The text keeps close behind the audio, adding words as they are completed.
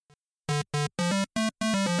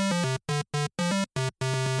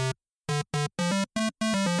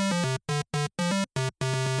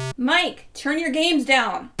Mike, turn your games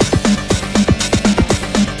down.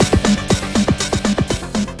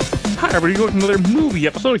 Hi, everybody. Welcome to another movie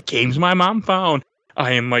episode of Games My Mom Found.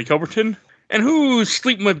 I am Mike Overton, and who's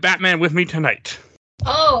sleeping with Batman with me tonight?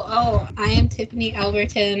 Oh, I am Tiffany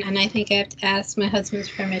Alberton, and I think I have to ask my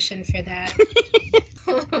husband's permission for that.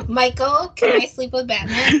 Michael, can I sleep with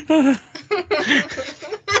Batman?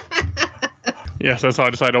 Yes, that's how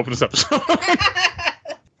I decided to open this episode.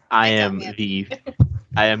 I am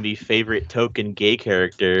the favorite token gay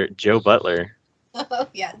character, Joe Butler. Oh,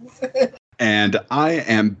 yes. And I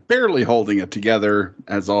am barely holding it together,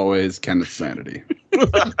 as always, Kenneth Sanity.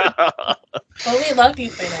 Well, we love you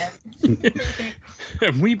for that.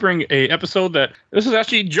 And we bring a episode this is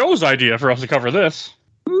actually Joe's idea for us to cover this.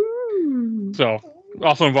 So,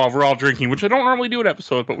 also involved, we're all drinking, which I don't normally do an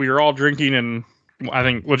episode, but we were all drinking, and I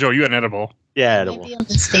think, well, Joe, you had an edible. Yeah, edible. Maybe a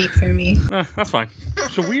mistake for me. That's fine.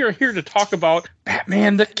 So we are here to talk about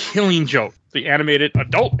Batman the Killing Joke, the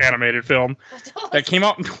adult animated film that came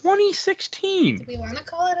out in 2016. Do we want to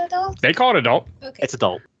call it adult? They call it adult. Okay. It's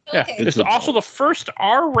adult. Yeah, Okay. it's also the first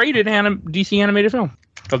R-rated DC animated film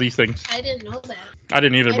of these things. I didn't know that. I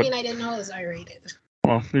didn't either, I but mean, I didn't know it was R-rated.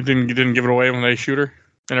 well, you didn't give it away when they shoot her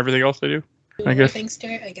and everything else they do. I guess. Thanks to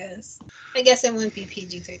it, I guess. I guess it wouldn't be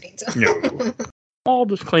PG-13. So. Yeah. All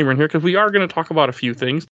disclaimer in here because we are going to talk about a few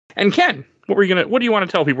things. And Ken, what do you want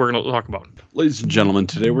to tell people we're going to talk about? Ladies and gentlemen,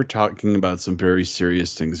 today we're talking about some very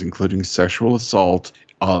serious things, including sexual assault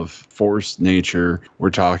of forced nature.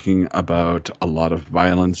 We're talking about a lot of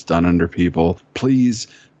violence done under people. Please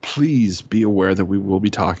be aware that we will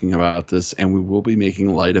be talking about this and we will be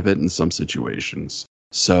making light of it in some situations.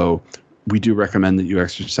 So we do recommend that you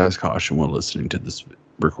exercise caution while listening to this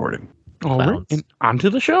recording. All right, and on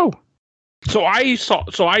to the show. So I saw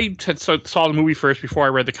the movie first before I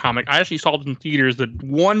read the comic. I actually saw it in theaters the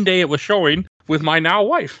one day it was showing with my now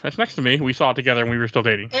wife. That's next to me. We saw it together and we were still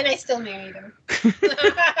dating. And I still married him.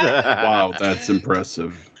 Wow, that's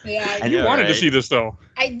impressive. Yeah, You wanted to see this though.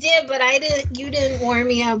 I did, but you didn't warn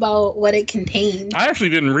me about what it contained. I actually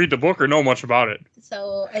didn't read the book or know much about it.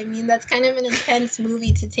 So, I mean, that's kind of an intense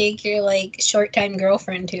movie to take your, short-time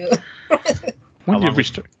girlfriend to. When did we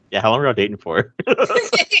start? Yeah, how long were you dating for?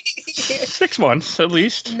 6 months, at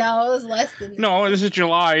least. No, it was less than that. No, this is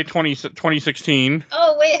July 2016.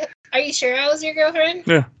 Oh, wait. Are you sure I was your girlfriend?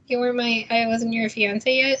 Yeah. I wasn't your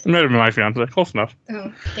fiance yet? It might have been my fiance. Close enough.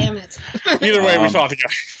 Oh, damn it. Either way, we saw it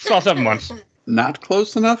together. Saw 7 months. Not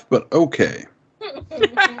close enough, but okay.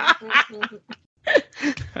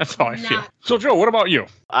 That's how I feel. So, Joe, what about you?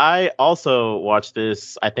 I also watched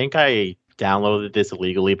this. I think I downloaded this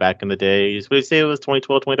illegally back in the days. Would you say it was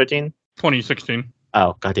 2012, 2013? 2016.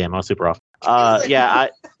 Oh, goddamn, I was super off. Yeah,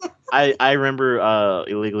 I remember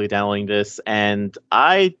illegally downloading this, and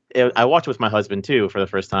I watched it with my husband too for the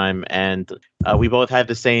first time, and we both had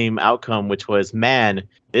the same outcome, which was, man,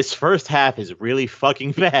 this first half is really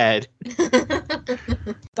fucking bad.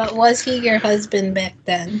 But was he your husband back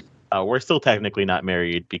then? We're still technically not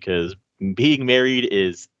married because being married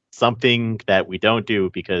is something that we don't do,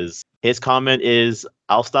 because his comment is,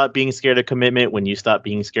 I'll stop being scared of commitment when you stop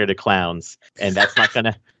being scared of clowns. And that's not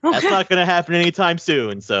gonna happen anytime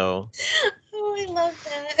soon. So oh, I love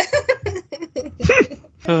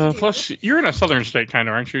that. Plus, you're in a southern state, kind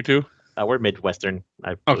of, aren't you, too? we're Midwestern.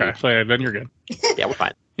 Okay, so yeah, then you're good. Yeah, we're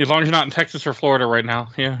fine. As long as you're not in Texas or Florida right now.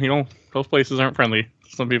 Yeah, those places aren't friendly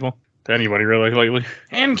to some people. To anybody, really, lately.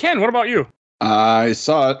 And Ken, what about you? I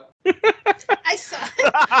saw it. I saw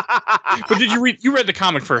it. But did you read the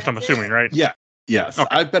comic first, I'm assuming, right? Yeah. Yes. Okay.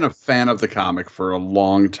 I've been a fan of the comic for a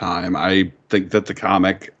long time. I think that the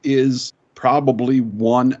comic is probably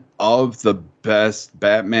one of the best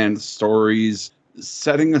Batman stories,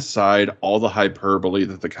 setting aside all the hyperbole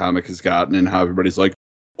that the comic has gotten and how everybody's like,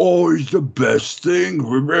 oh, he's the best thing.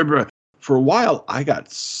 For a while, I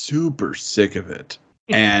got super sick of it.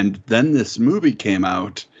 And then this movie came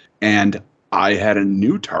out, and I had a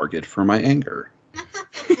new target for my anger.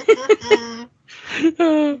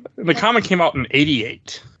 The comic came out in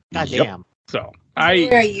 88. God Yep. damn. So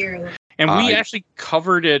We're a year away. and we actually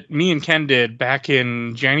covered it, me and Ken did, back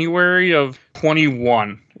in January of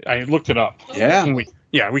 21. I looked it up. Yeah. And we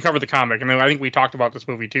covered the comic. And I think we talked about this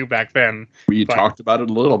movie too back then. We talked about it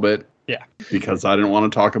a little bit. Yeah. Because I didn't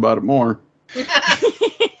want to talk about it more.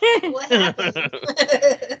 What happened?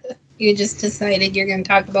 You just decided you're going to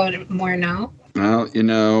talk about it more now? Well,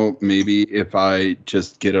 maybe if I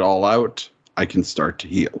just get it all out, I can start to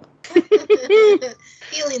heal.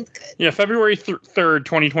 Feeling's good. Yeah, February 3rd,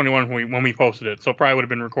 2021 when we posted it. So it probably would have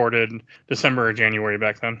been recorded December or January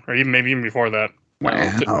back then. Or maybe even before that.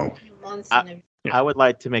 Wow. Months and Yeah. I would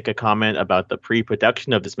like to make a comment about the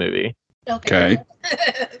pre-production of this movie. Okay.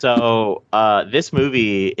 So, this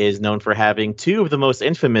movie is known for having two of the most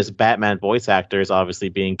infamous Batman voice actors, obviously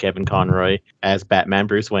being Kevin Conroy as Batman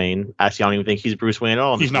Bruce Wayne. Actually, I don't even think he's Bruce Wayne at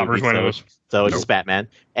all. He's not Bruce Wayne. So it's just Batman.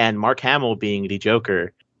 And Mark Hamill being the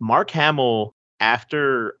Joker. Mark Hamill,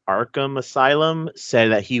 after Arkham Asylum,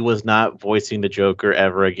 said that he was not voicing the Joker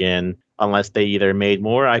ever again unless they either made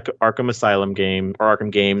more Arkham Asylum game or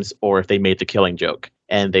Arkham games, or if they made The Killing Joke.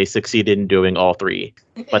 And they succeeded in doing all three.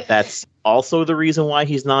 But that's also the reason why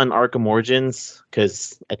he's not in Arkham Origins,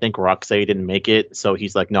 because I think Rocksteady didn't make it. So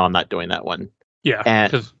he's like, no, I'm not doing that one. Yeah,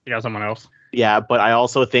 because he got someone else. Yeah, but I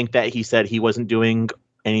also think that he said he wasn't doing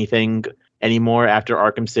anything anymore after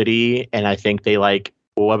Arkham City. And I think they like,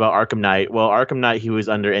 well, what about Arkham Knight? Well, Arkham Knight, he was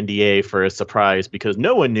under NDA for a surprise because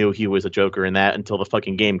no one knew he was a Joker in that until the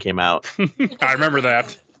fucking game came out. I remember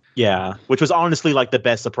that. Yeah, which was honestly like the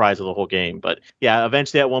best surprise of the whole game. But yeah,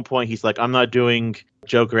 eventually at one point he's like, I'm not doing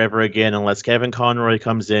Joker ever again unless Kevin Conroy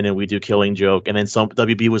comes in and we do Killing Joke. And then some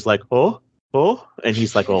WB was like, oh, and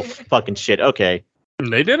he's like, oh, fucking shit. Okay.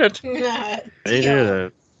 And they did it. They did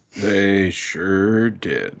it. They sure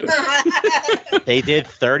did. They did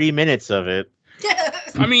 30 minutes of it.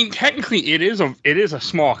 I mean, technically, it is a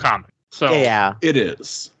small comic. So Yeah. It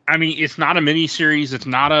is. I mean, it's not a miniseries.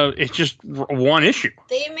 It's just one issue.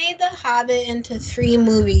 They made The Hobbit into 3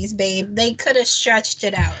 movies, babe. They could have stretched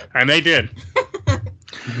it out And they did.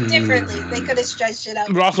 differently. They could have stretched it out.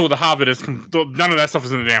 But also with The Hobbit, none of that stuff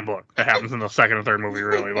is in the damn book. It happens in the second and third movie,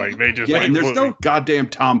 really. Like, they just... Yeah, like, and there's no goddamn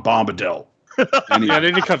Tom Bombadil. Yeah,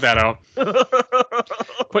 they did cut that out.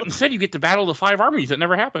 But instead, you get the Battle of the Five Armies. That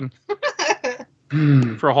never happened.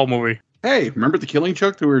 For a whole movie. Hey, remember the Killing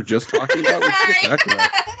Joke that we were just talking about? Let's get back to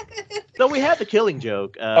that. So we had The Killing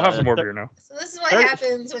Joke. I'll have some more beer now. So this is what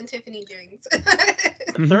happens when Tiffany drinks.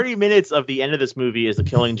 30 minutes of the end of this movie is The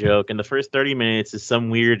Killing Joke, and the first 30 minutes is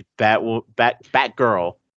some weird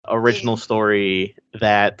Batgirl original story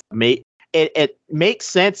that it makes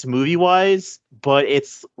sense movie-wise, but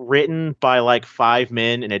it's written by like 5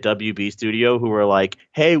 men in a WB studio who are like,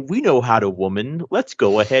 hey, we know how to woman. Let's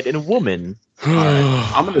go ahead and woman.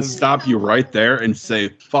 I'm going to stop you right there and say,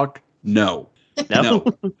 fuck no. No?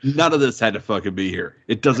 None of this had to fucking be here.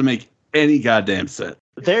 It doesn't make any goddamn sense.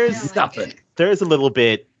 There's nothing. There's a little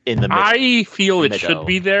bit in the middle. I feel it should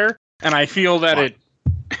be there, and I feel that I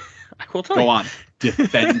will tell you. Go on.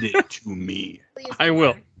 Defend it to me. I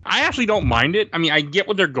will. I actually don't mind it. I mean, I get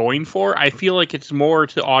what they're going for. I feel like it's more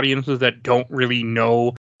to audiences that don't really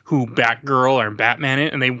know who Batgirl or Batman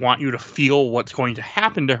is, and they want you to feel what's going to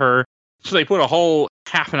happen to her. So they put a whole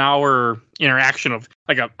half an hour interaction of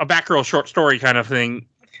like a Batgirl short story kind of thing.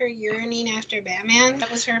 Her yearning after Batman.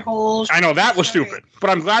 That was her whole... I know, that was stupid.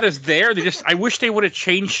 But I'm glad it's there. I wish they would have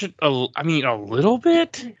changed it a little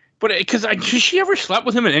bit. But because has she ever slept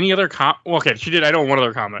with him in any other well, okay, she did. I know one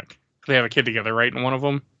other comic. They have a kid together, right? In one of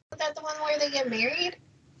them. Was that the one where they get married?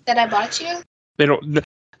 That I bought you? They don't.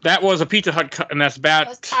 That was a Pizza Hut, and that's Bat. That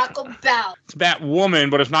was Taco Bell. It's Batwoman,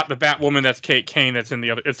 but it's not the Batwoman that's Kate Kane that's in the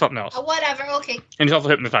other. It's something else. Whatever. Okay. And he's also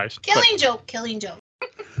hypnotized. Killing joke.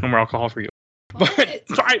 No more alcohol for you. But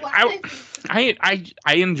so I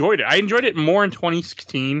enjoyed it. I enjoyed it more in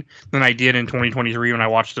 2016 than I did in 2023 when I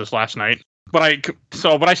watched this last night. But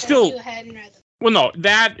I still. Well, no,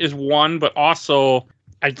 that is one, but also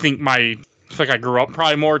I think it's like I grew up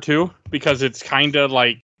probably more too, because it's kind of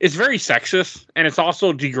like, it's very sexist, and it's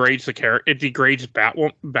also degrades the character. It degrades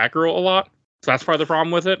Batgirl a lot. So that's part of the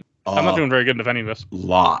problem with it. I'm not doing very good defending this.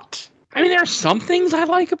 Lot. I mean, there are some things I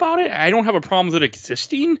like about it. I don't have a problem with it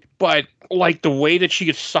existing, but like the way that she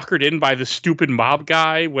gets suckered in by the stupid mob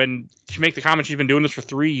guy when she makes the comment she's been doing this for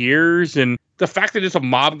 3 years, and the fact that it's a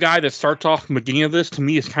mob guy that starts off from the beginning of this, to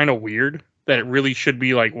me, is kind of weird. That it really should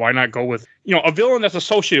be like, why not go with, a villain that's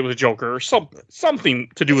associated with a Joker or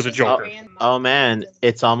something to do with a Joker. Oh man,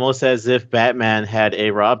 it's almost as if Batman had a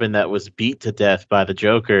Robin that was beat to death by the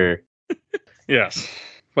Joker. Yes,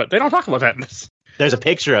 but they don't talk about that in this. There's a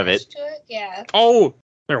picture of it. Yeah. Oh,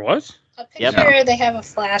 there was? A picture, they have a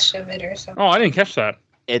flash of it or something. Oh, I didn't catch that.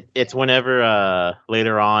 It's whenever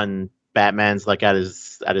later on Batman's like at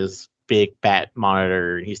his big bat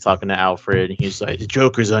monitor, he's talking to Alfred, and he's like, the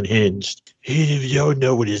Joker's unhinged. He don't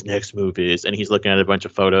know what his next move is. And he's looking at a bunch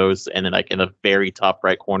of photos, and then like in the very top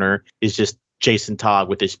right corner is just Jason Todd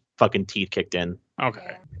with his fucking teeth kicked in.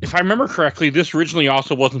 Okay. If I remember correctly, this originally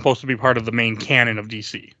also wasn't supposed to be part of the main canon of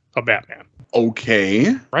DC, of Batman.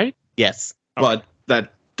 Okay. Right? Yes. But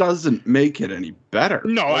that doesn't make it any better.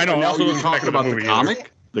 No, I know. Also, you're talking about the comic? Either.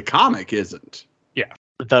 The comic isn't. Yeah.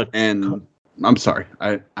 And I'm sorry.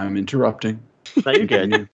 I'm interrupting. No, you're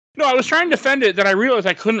good. No, I was trying to defend it, then I realized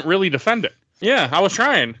I couldn't really defend it. Yeah, I was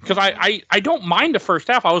trying because I don't mind the first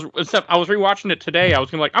half. I was rewatching it today. I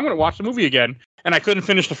was gonna I'm gonna watch the movie again, and I couldn't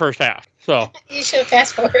finish the first half. So you should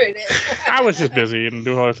fast forward it. I was just busy and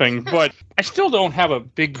doing other things, but I still don't have a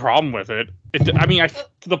big problem with it.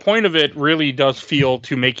 The point of it really does feel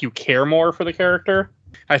to make you care more for the character.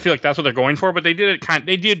 I feel like that's what they're going for, but they did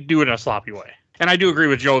do it in a sloppy way. And I do agree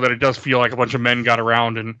with Joe that it does feel like a bunch of men got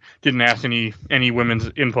around and didn't ask any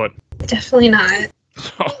women's input. Definitely not.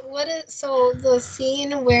 So. So the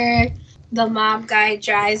scene where the mob guy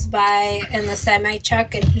drives by in the semi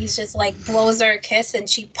truck and he's just blows her a kiss and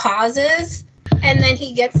she pauses and then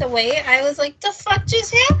he gets away, I was like, the fuck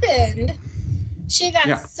just happened? She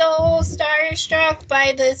got so starstruck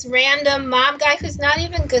by this random mob guy who's not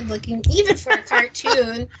even good looking, even for a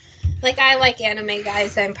cartoon. I like anime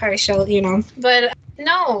guys, I'm partial, But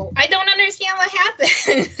no, I don't understand what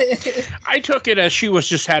happened. I took it as she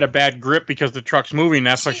just had a bad grip because the truck's moving.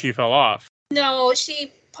 That's why she fell off. No,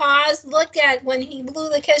 she paused, looked at when he blew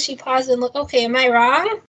the kiss, she paused and looked, okay, am I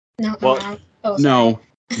wrong? No, I'm wrong. Oh, no,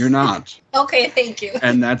 you're not. Okay, thank you.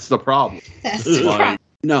 And that's the problem. That's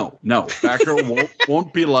no. Batgirl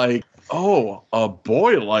won't be like, oh, a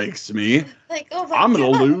boy likes me. I'm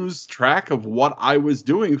going to lose track of what I was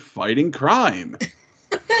doing fighting crime.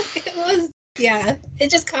 It was,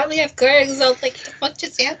 it just caught me off guard because I was like, the fuck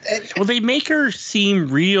just happened? Well, they make her seem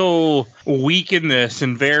real weak in this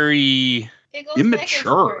and very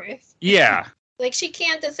immature. Yeah. She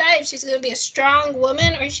can't decide if she's going to be a strong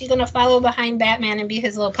woman or she's going to follow behind Batman and be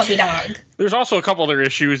his little puppy dog. There's also a couple other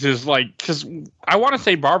issues because I want to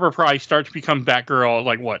say Barbara probably starts to become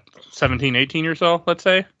Batgirl 17, 18 or so, let's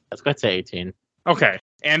say? Let's go to 18. Okay.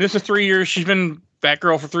 And this is 3 years. She's been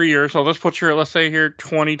Batgirl for 3 years. So let's put her, let's say here,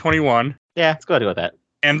 2021. Yeah, let's go ahead with that.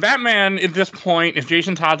 And Batman, at this point, if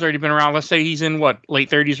Jason Todd's already been around, let's say he's in, late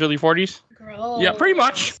 30s, early 40s? Gross. Yeah, pretty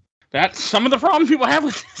much. That's some of the problems people have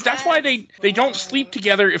with this. That's why they don't sleep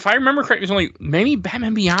together. If I remember correctly, there's only maybe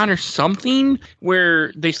Batman Beyond or something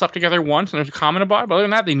where they slept together once and there's a comment about it. But other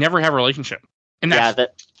than that, they never have a relationship. And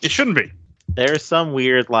it shouldn't be. There's some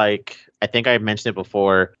weird, I think I mentioned it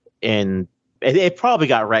before, it probably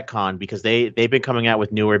got retconned because they've been coming out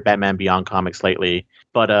with newer Batman Beyond comics lately.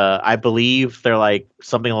 But I believe they're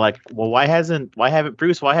something like, well, why haven't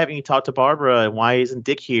you talked to Barbara and why isn't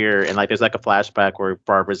Dick here? And there's a flashback where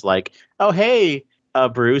Barbara's like, oh, hey,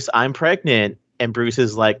 Bruce, I'm pregnant. And Bruce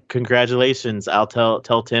is like, congratulations. I'll tell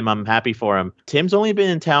Tim I'm happy for him. Tim's only been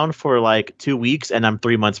in town for 2 weeks and I'm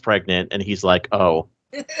 3 months pregnant. And he's like, oh.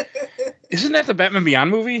 Isn't that the Batman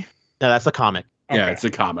Beyond movie? No, that's a comic. Yeah, Okay. it's a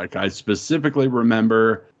comic. I specifically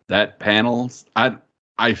remember that panel.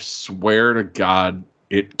 I swear to God,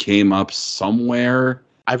 it came up somewhere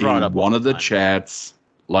I brought it up one of the chats.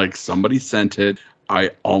 Somebody sent it.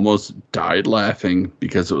 I almost died laughing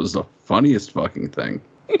because it was the funniest fucking thing.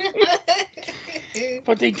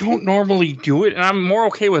 But they don't normally do it, and I'm more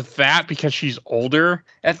okay with that because she's older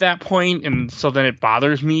at that point, and so then it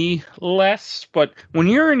bothers me less. But when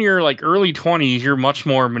you're in your early 20s, you're much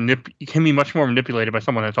more you can be much more manipulated by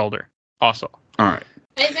someone that's older. Also, all right.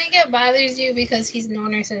 I think it bothers you because he's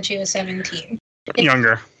known her since she was 17.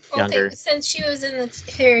 Younger. Younger. Since she was in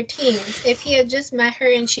her teens. If he had just met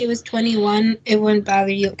her and she was 21, it wouldn't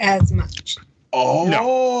bother you as much. Oh,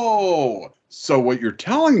 no. So what you're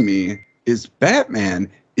telling me is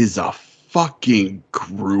Batman is a fucking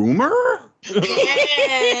groomer?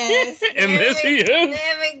 Yes. And this he is.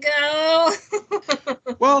 There we go.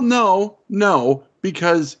 Well, no,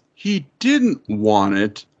 because he didn't want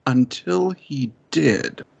it until he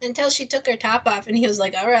did. Until she took her top off and he was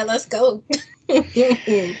like, all right, let's go.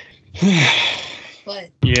 What?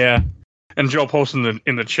 Yeah. And Joe posted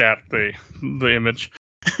in the chat the image.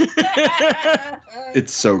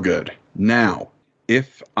 It's so good. Now,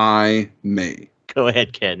 if I may. Go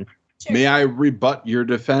ahead, Ken. Sure. May I rebut your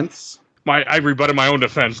defense? I rebutted my own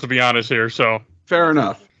defense, to be honest here, so. Fair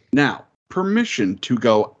enough. Now, permission to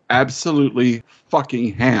go absolutely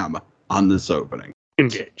fucking ham on this opening.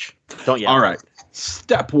 Engage. Don't yell. All right.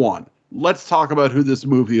 Step one. Let's talk about who this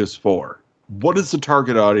movie is for. What is the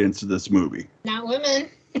target audience of this movie? Not women.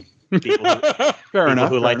 Fair enough.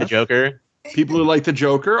 Who like the Joker? People who like the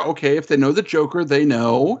Joker. Okay, if they know the Joker, they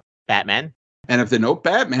know. Batman? And if they know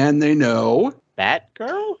Batman, they know.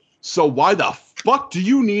 Batgirl? So why the fuck do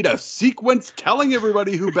you need a sequence telling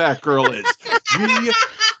everybody who Batgirl is? We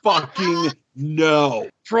fucking No.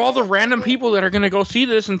 For all the random people that are going to go see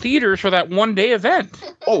this in theaters for that one-day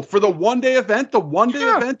event. Oh, for the one-day event? The one-day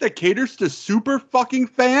event that caters to super fucking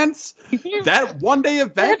fans? That one-day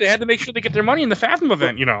event? They had to make sure they get their money in the Fathom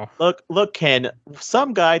event, you know. Look, Ken,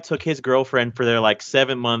 some guy took his girlfriend for their,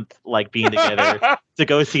 7-month, being together to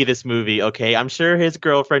go see this movie, okay? I'm sure his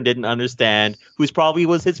girlfriend didn't understand, who's probably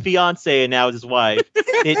was his fiance and now is his wife,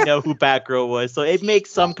 didn't know who Batgirl was, so it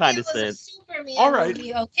makes some kind of sense. All right.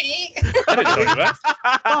 Movie, okay? I didn't tell you that.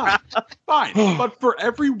 Fine. But for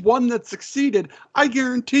every one that succeeded, I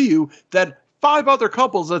guarantee you that 5 other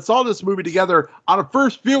couples that saw this movie together on a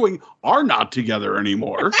first viewing are not together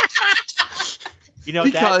anymore.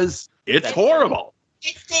 Because it's horrible.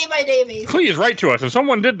 It's day by day basis. Please write to us. If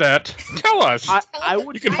someone did that, tell us.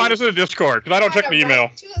 You can find us in the Discord, because I don't check the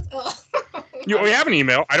email. We have an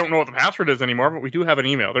email. I don't know what the password is anymore, but we do have an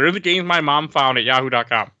email. There is a game my mom found at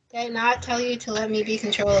yahoo.com. Did I not tell you to let me be in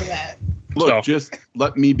control of that? Look, just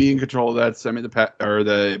let me be in control of that. Send me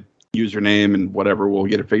the username and whatever. We'll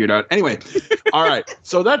get it figured out. Anyway, all right.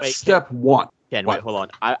 So that's step 1. Ken, wait, hold on.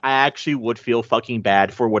 I actually would feel fucking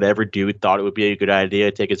bad for whatever dude thought it would be a good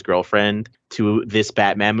idea to take his girlfriend to this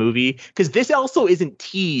Batman movie. Because this also isn't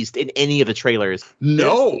teased in any of the trailers.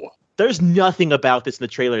 No. There's nothing about this in the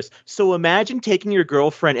trailers. So imagine taking your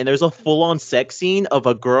girlfriend and there's a full-on sex scene of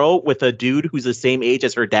a girl with a dude who's the same age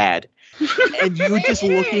as her dad. And you just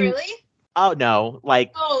looking... Really? Oh, no.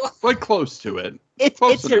 Close to it.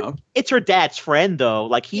 It's her dad's friend, though.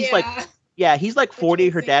 He's he's 40.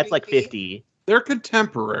 Her dad's 50. They're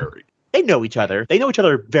contemporary. They know each other. They know each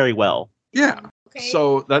other very well. Yeah. Okay.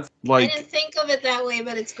 So that's I didn't think of it that way,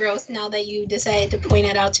 but it's gross now that you decided to point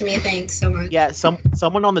it out to me. Thanks so much. Yeah,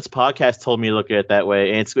 someone on this podcast told me to look at it that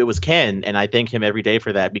way, and it was Ken, and I thank him every day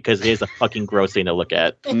for that because it is a fucking gross thing to look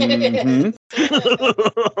at. Mm-hmm.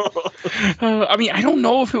 I don't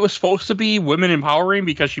know if it was supposed to be women empowering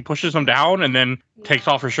because she pushes him down and then takes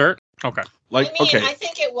off her shirt. Okay. I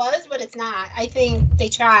think it was, but it's not. I think they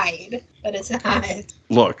tried, but it's not.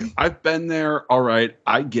 Look, I've been there. All right,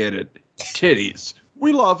 I get it. Titties.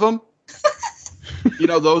 We love them.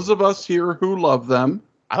 Those of us here who love them.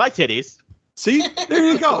 I like titties. See? There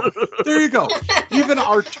you go. There you go. Even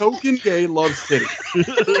our token gay loves titties.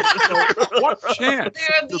 So what chance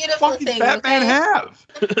does fucking Batman have?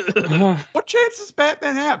 What chance does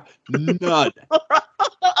Batman have? None.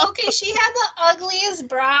 Okay, she had the ugliest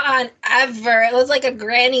bra on ever. It was like a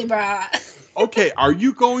granny bra. Okay, are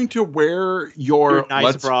you going to wear your nice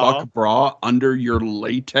Let's bra. Fuck bra under your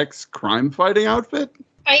latex crime fighting outfit?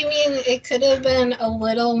 I mean, it could have been a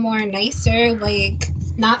little more nicer,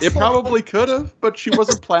 not. It probably could have, but she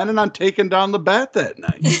wasn't planning on taking down the bat that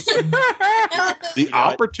night. The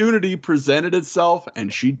opportunity presented itself,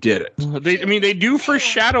 and she did it. They do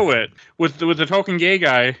foreshadow it with the token gay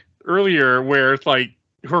guy earlier, where it's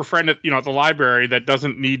her friend at the library that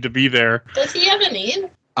doesn't need to be there. Does he have a name?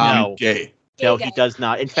 No. Gay. No, he does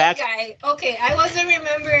not. In fact, guy. Okay, I wasn't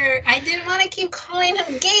remember. I didn't want to keep calling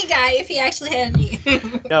him gay guy if he actually had a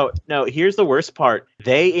name. No. Here's the worst part.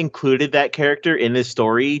 They included that character in this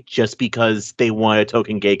story just because they wanted a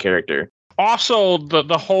token gay character. Also,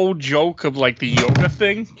 the whole joke of the yoga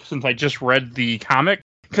thing, since I just read the comic,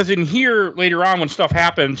 because in here later on when stuff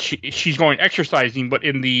happens, she's going exercising, but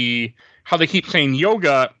in the how they keep saying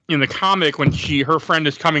yoga in the comic when her friend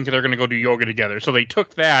is coming because they're going to go do yoga together. So they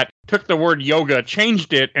took the word yoga,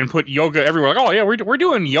 changed it, and put yoga everywhere. Oh yeah, we're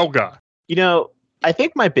doing yoga. I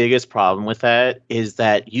think my biggest problem with that is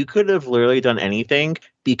that you could have literally done anything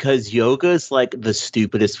because yoga is the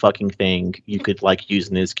stupidest fucking thing you could use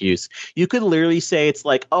an excuse. You could literally say it's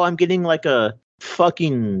I'm getting a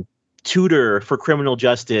fucking tutor for criminal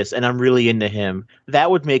justice and I'm really into him. That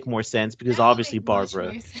would make more sense because obviously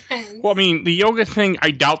Barbara. Well, the yoga thing, I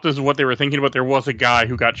doubt this is what they were thinking, but there was a guy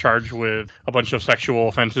who got charged with a bunch of sexual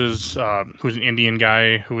offenses, who's an Indian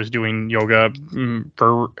guy who was doing yoga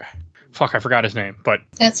I forgot his name, but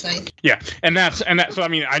that's fine. Yeah, and that. So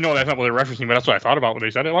I know that's not what they're referencing, but that's what I thought about when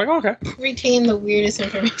they said it. Okay. Retain the weirdest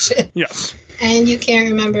information. Yes. And you can't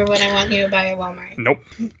remember what I want you to buy at Walmart. Nope.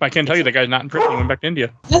 I can't tell you that guy's not in prison. He went back to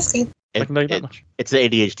India. That's good. I can tell you that much. It's the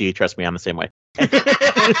ADHD. Trust me, I'm the same way.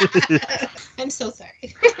 I'm so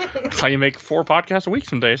sorry. That's how you make 4 podcasts a week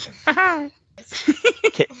some days.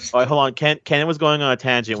 Okay, hold on. Ken was going on a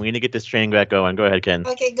tangent. We need to get this train back going. Go ahead, Ken.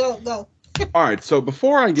 Okay, go. All right, so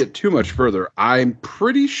before I get too much further, I'm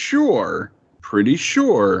pretty sure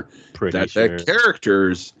that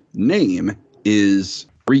character's name is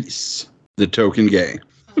Reese, the token gay.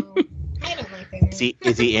 I don't like that.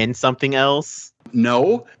 Is he in something else?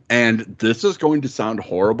 No, and this is going to sound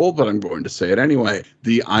horrible, but I'm going to say it anyway.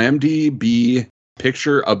 The IMDb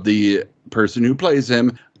picture of the person who plays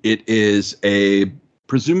him. It is a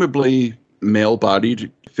presumably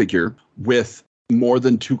male-bodied figure with more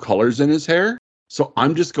than 2 colors in his hair. So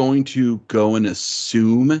I'm just going to go and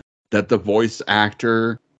assume that the voice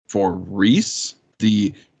actor for Reese,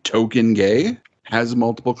 the token gay, has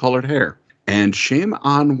multiple colored hair. And shame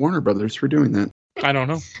on Warner Brothers for doing that. I don't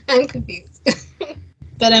know. I'm confused.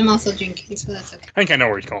 But I'm also drinking, so that's okay. I think I know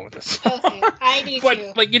where he's going with this. Okay, I do But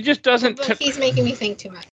too. like, it just doesn't. But he's making me think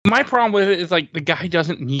too much. My problem with it is like the guy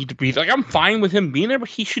doesn't need to be like. I'm fine with him being there, but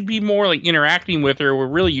he should be more like interacting with her. Where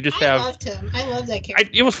really you just I have. loved him. I love that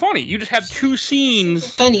character. It was funny. You just have 2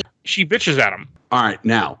 scenes. Funny. She bitches at him. All right,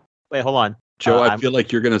 now, Wait, hold on. Joe, I I'm- feel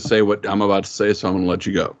like you're going to say what I'm about to say, so I'm going to let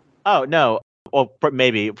you go. Oh, no. Well,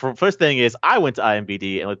 maybe. First thing is, I went to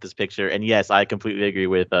IMDb and looked at this picture, and yes, I completely agree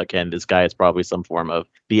with Ken. This guy is probably some form of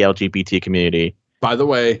the LGBT community. By the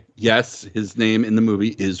way, yes, his name in the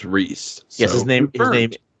movie is Reese. Yes, So his name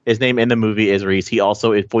in the movie is Reese. He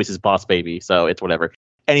also voices Boss Baby, so it's whatever.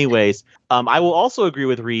 Anyways, I will also agree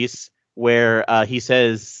with Reese where he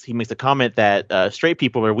makes a comment that straight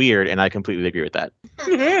people are weird, and I completely agree with that.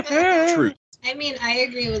 True. I mean, I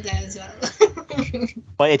agree with that as well.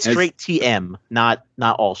 But it's As- straight TM, not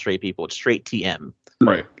all straight people. It's straight TM.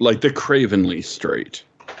 Right. Like the cravenly straight.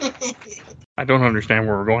 I don't understand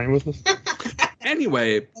where we're going with this.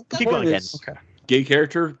 Anyway, Keep for going, Ken. his gay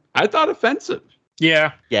character, I thought offensive.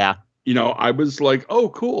 Yeah. Yeah. You know, I was like, oh,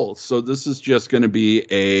 cool. So this is just going to be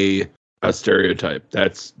a stereotype.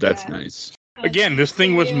 That's Yeah. nice. Again, this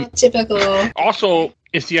thing was typical. also.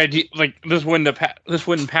 It's the idea like this wouldn't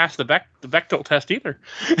pass the Bechdel test either,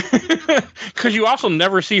 because you also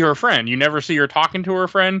never see her friend. You never see her talking to her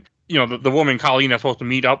friend. You know, the woman Colleen that's supposed to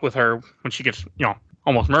meet up with her when she gets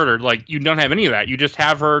almost murdered. Like you don't have any of that. You just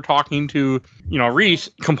have her talking to Reese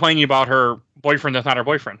complaining about her boyfriend that's not her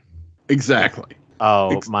boyfriend. Exactly.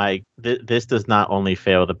 Oh my! This does not only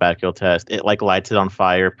fail the Bechdel test. It like lights it on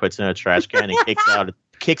fire, puts it in a trash can, and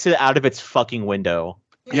kicks it out of its fucking window.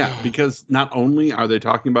 Yeah, because not only are they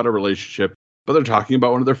talking about a relationship, but they're talking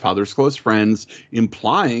about one of their father's close friends,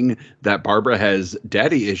 implying that Barbara has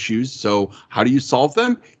daddy issues. So how do you solve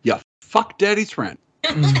them? You fuck daddy's friend.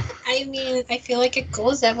 I mean, I feel like it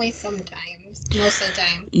goes that way sometimes. Most of the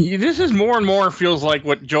time. This is more and more feels like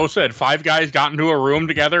what Joe said. 5 guys got into a room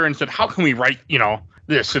together and said, "How can we write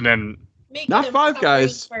this?" And then Make Not them 5 coverage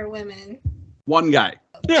guys. for women. One guy.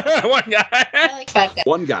 one guy. I like 5 guys.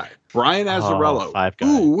 One guy. Brian Azzarello, 5 guys.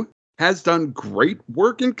 who has done great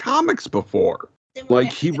work in comics before.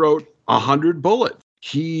 Like he wrote 100 Bullets.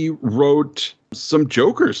 He wrote some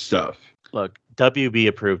Joker stuff. Look, WB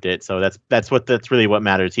approved it, so that's really what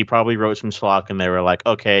matters. He probably wrote some schlock, and they were like,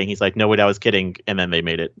 "Okay." And he's like, "No, wait, I was kidding," and then they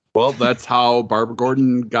made it. Well, that's how Barbara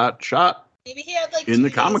Gordon got shot. Maybe he had like in the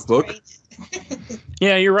 2 comic days to book. write.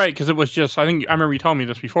 Yeah, you're right. Because it was just. I remember you telling me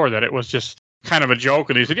this before that it was just kind of a joke,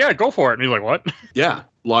 and he said, "Yeah, go for it." And he's like, "What?" Yeah,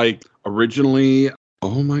 like originally,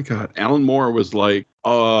 oh my God, Alan Moore was like,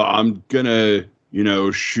 I'm gonna,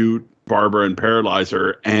 shoot Barbara and paralyze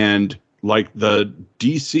her. And like the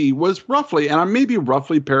DC was roughly, and I may be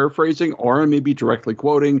roughly paraphrasing or I may be directly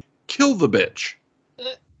quoting, kill the bitch,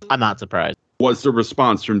 I'm not surprised. was the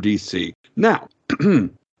response from DC. Now,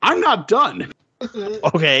 I'm not done.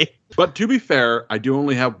 Okay. But to be fair, I do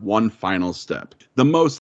only have one final step. The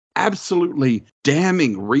most absolutely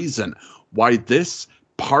damning reason why this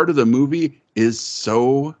part of the movie is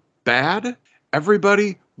so bad.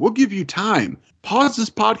 Everybody, we'll give you time. Pause this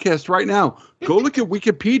podcast right now. Go look at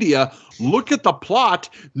Wikipedia. Look at the plot.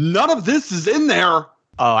 None of this is in there.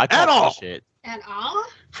 Oh, I call At all. shit. At all?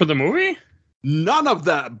 For the movie? None of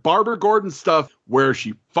that Barbara Gordon stuff where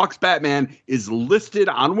she fucks Batman is listed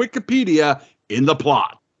on Wikipedia in the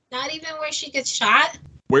plot. Not even where she gets shot?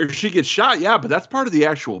 Where she gets shot, yeah, but that's part of the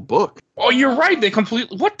actual book. Oh, you're right. They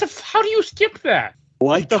completely. How do you skip that?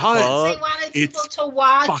 What the Because fuck? They wanted it's people to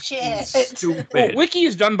watch fucking it. stupid. Well, Wiki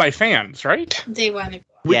is done by fans, right? They wanted.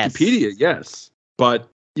 Yes. Wikipedia, yes. But,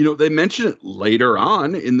 they mention it later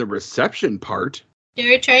on in the reception part They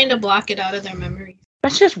were trying to block it out of their memory.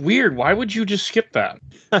 That's just weird. Why would you just skip that?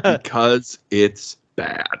 because it's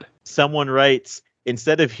bad. Someone writes,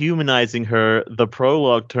 instead of humanizing her, the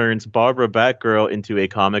prologue turns Barbara Batgirl into a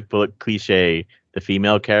comic book cliche. The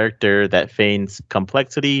female character that feigns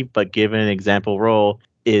complexity, but given an example role,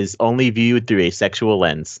 is only viewed through a sexual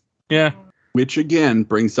lens. Yeah. Which again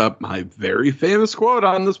brings up my very famous quote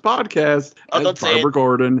on this podcast. Oh, as don't say Barbara it.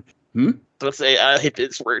 Gordon. Let's say, I hate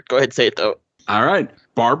this word. Go ahead, say it though. All right.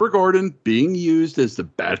 Barbara Gordon being used as the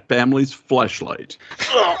Bat family's fleshlight.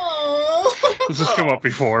 Oh. This has come up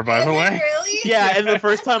before, by the way. Really? Yeah, and the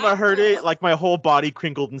first time I heard it, like my whole body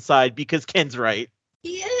crinkled inside because Ken's right.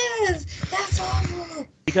 Yeah. is. That's awful.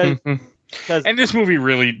 because And this movie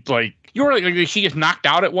really, like, she gets knocked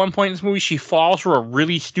out at one point in this movie. She falls for a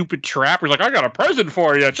really stupid trap. We're like, I got a present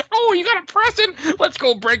for you. Oh, you got a present? Let's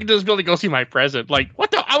go break into this building, go see my present. Like,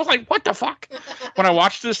 what the? I was like, what the fuck? When I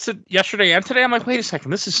watched this yesterday and today, I'm like, wait a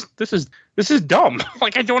second, this is dumb.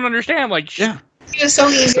 Like, I don't understand. Like, Yeah. She was so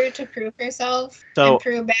eager to prove herself So- and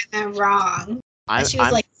prove Batman wrong. I'm, And she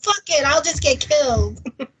was like, fuck it, I'll just get killed.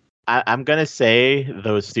 I'm gonna say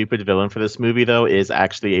the stupid villain for this movie though is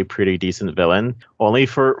actually a pretty decent villain. Only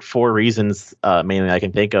for 4 reasons, mainly I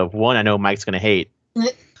can think of. One, I know Mike's gonna hate.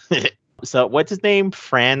 So what's his name?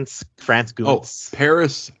 Franz Oh, Goots.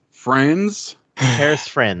 Paris Friends. Paris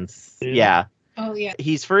Friends. Yeah. Oh, yeah.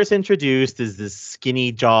 He's first introduced as this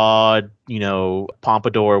skinny jawed,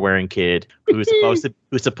 pompadour wearing kid who's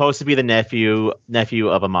supposed to be the nephew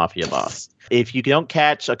of a mafia boss. If you don't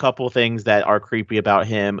catch a couple things that are creepy about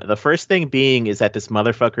him, the first thing being is that this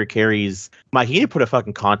motherfucker carries. Mike, you need to put a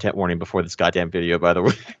fucking content warning before this goddamn video, by the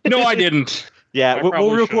way. no, I didn't. Yeah, I we'll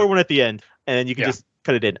probably record should. one at the end, and then you can just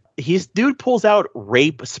cut it in. Dude pulls out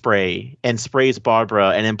rape spray and sprays Barbara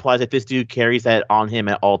and implies that this dude carries that on him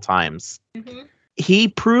at all times. Mm-hmm. He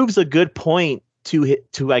proves a good point to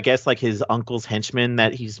I guess like his uncle's henchman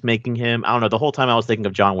that he's making him. I don't know. The whole time I was thinking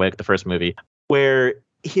of John Wick, the first movie, where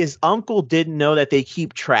his uncle didn't know that they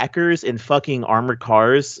keep trackers in fucking armored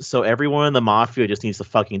cars, so everyone in the mafia just needs to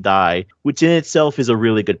fucking die, which in itself is a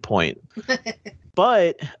really good point.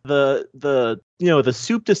 But the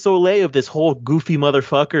soup de soleil of this whole goofy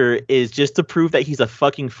motherfucker is just to prove that he's a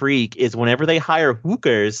fucking freak is whenever they hire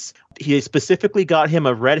hookers, he specifically got him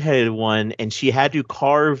a redheaded one and she had to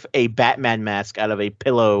carve a Batman mask out of a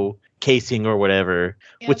pillow casing or whatever,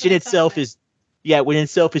 Yeah, which in that's itself awesome.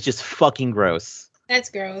 is just fucking gross. That's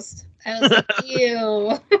gross. I was like,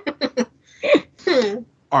 ew.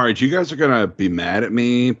 All right, you guys are gonna be mad at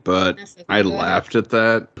me, but That's okay. I Go ahead. laughed at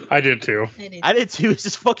that. I did too. I did too. It's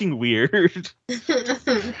just fucking weird.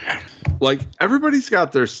 Like, everybody's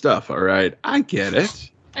got their stuff, all right? I get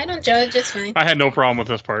it. I don't judge, it's fine. I had no problem with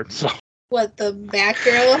this part. So What, the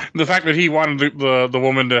Batgirl? the fact that he wanted the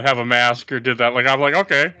woman to have a mask or did that, like, I'm like,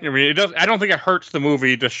 okay. I mean, it does. I don't think it hurts the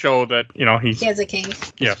movie to show that he's He has a king.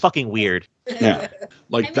 Yeah. It's fucking weird. Yeah.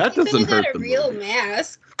 Like, that he doesn't could've got hurt a the real movie.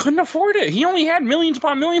 mask. couldn't afford it. He only had millions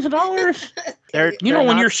upon millions of dollars. They're When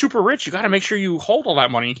not- you're super rich, you got to make sure you hold all that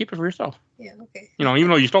money and keep it for yourself. Yeah, okay. Even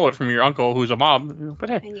though you stole it from your uncle, who's a mob. But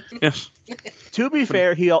hey, And you- yes. To be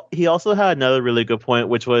fair, he also had another really good point,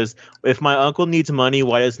 which was, if my uncle needs money,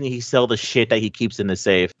 why doesn't he sell the shit that he keeps in the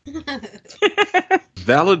safe?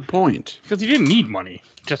 Valid point. Because he didn't need money.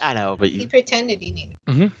 Just I know, but He pretended he needed.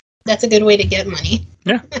 Mhm. That's a good way to get money.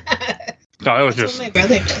 Yeah. no, it was That's just what my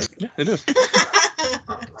brother does. yeah, it is.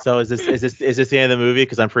 so is this the end of the movie?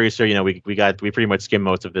 Because I'm pretty sure we pretty much skimmed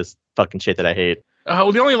most of this fucking shit that I hate.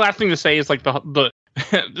 Well, the only last thing to say is like the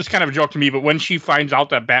this kind of a joke to me, but when she finds out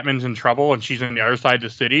that Batman's in trouble and she's on the other side of the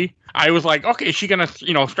city, I was like, okay, is she gonna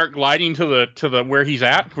start gliding to the where he's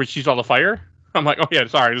at, where she's all the fire? I'm like, oh yeah,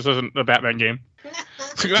 sorry, this isn't a Batman game.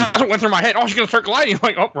 So that's what went through my head. Oh, she's gonna start gliding. I'm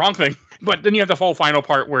like, oh, wrong thing. But then you have the whole final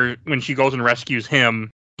part where when she goes and rescues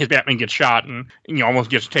him, his Batman gets shot and almost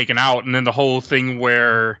gets taken out, and then the whole thing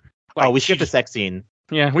where We skipped the sex scene.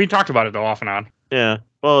 Yeah, we talked about it though off and on. Yeah.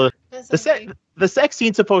 Well, That's okay. the sex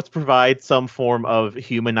scene's supposed to provide some form of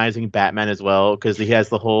humanizing Batman as well, because he has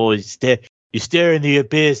the whole you stare in the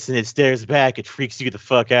abyss and it stares back. It freaks you the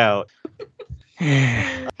fuck out.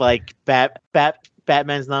 Like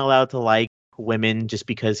Batman's not allowed to like women just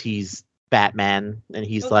because he's Batman, and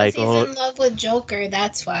he's Because like, he's oh, in love with Joker,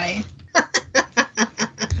 that's why.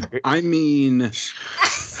 I mean,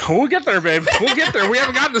 We'll get there, babe. We'll get there. We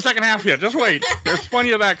haven't gotten the second half yet. Just wait. There's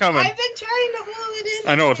plenty of that coming. I've been trying to hold it in.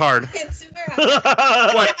 I know it's hard. It's super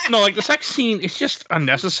hard. But no, like the sex scene, it's just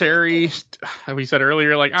unnecessary. Like we said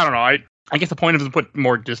earlier, like I don't know. I guess the point is to put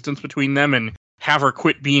more distance between them and have her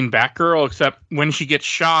quit being Batgirl. Except when she gets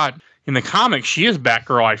shot in the comics, she is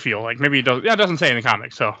Batgirl. I feel like maybe it does. Yeah, it doesn't say in the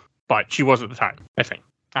comics. So, but she was at the time. I think.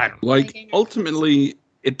 I don't know. like, ultimately,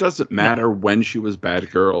 it doesn't matter when she was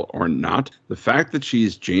Batgirl or not. The fact that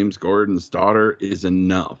she's James Gordon's daughter is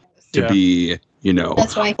enough to Yeah. be,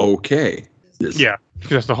 That's why. okay. Yeah,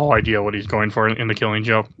 that's the whole idea what he's going for in the Killing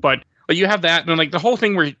Joke. But you have that, and then like the whole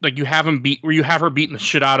thing where like you have her beating the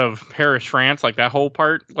shit out of Paris, France, like that whole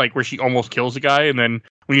part, like where she almost kills the guy, and then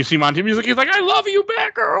when you see him on TV, he's like, "I love you,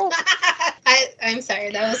 Batgirl." I'm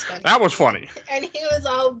sorry, that was funny. That was funny. And he was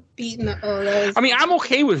all beaten. Oh, that was. I mean, I'm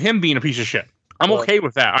okay with him being a piece of shit. I'm okay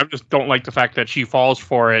with that. I just don't like the fact that she falls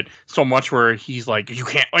for it so much where he's like, you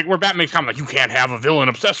can't, like, where Batman makes comment, like, you can't have a villain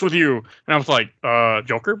obsessed with you. And I was like,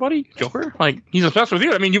 Joker, buddy? Joker? Like, he's obsessed with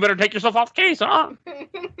you. I mean, you better take yourself off the case, huh?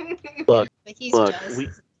 Look, But he's look,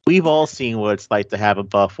 just. we've all seen what it's like to have a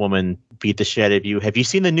buff woman beat the shit out of you. Have you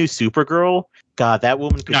seen the new Supergirl? God, that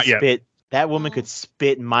woman could Not yet. spit. That woman could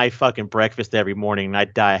spit in my fucking breakfast every morning, and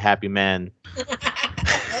I'd die a happy man.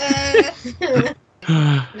 No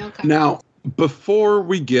comment. Now, before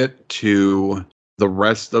we get to the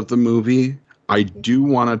rest of the movie, I do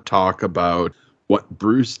want to talk about what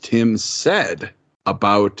Bruce Timm said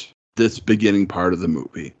about this beginning part of the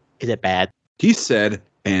movie. Is it bad? He said,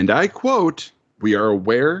 and I quote, "We are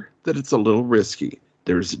aware that it's a little risky.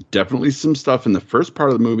 There's definitely some stuff in the first part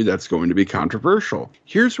of the movie that's going to be controversial.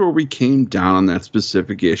 Here's where we came down on that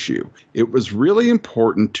specific issue. It was really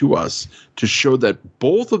important to us to show that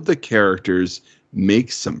both of the characters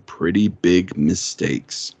make some pretty big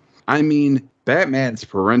mistakes. I mean, Batman's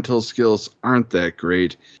parental skills aren't that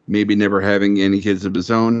great. Maybe never having any kids of his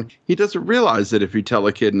own. He doesn't realize that if you tell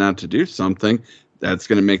a kid not to do something, that's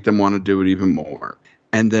going to make them want to do it even more.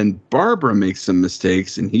 And then Barbara makes some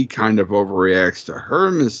mistakes and he kind of overreacts to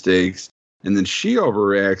her mistakes. And then she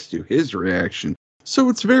overreacts to his reaction. So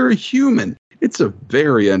it's very human. It's a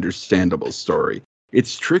very understandable story.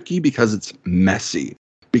 It's tricky because it's messy.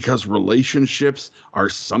 Because relationships are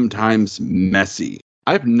sometimes messy.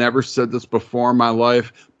 I've never said this before in my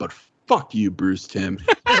life, but fuck you, Bruce Timm.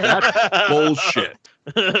 That's bullshit.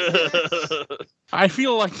 I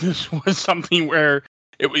feel like this was something where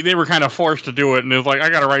they were kind of forced to do it, and it was like, I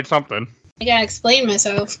gotta write something. I gotta explain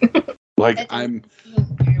myself. Like, I'm.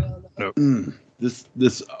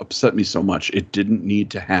 This upset me so much. It didn't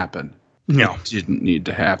need to happen. No. It didn't need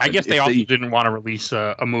to happen. I guess they also didn't want to release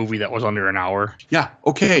a movie that was under an hour. Yeah,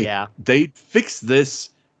 okay. Yeah. They fixed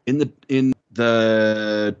this in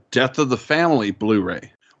the Death of the Family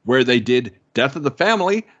Blu-ray, where they did Death of the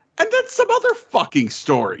Family and then some other fucking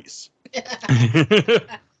stories.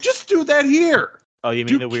 Just do that here. Oh, you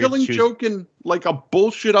mean Do the weird Killing Joke in like a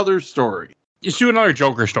bullshit other story. Just do another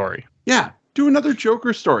Joker story. Yeah, do another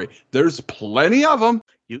Joker story. There's plenty of them.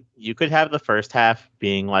 You could have the first half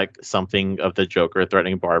being like something of the Joker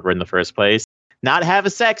threatening Barbara in the first place, not have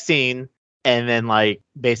a sex scene, and then like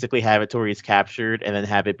basically have it to where he's captured, and then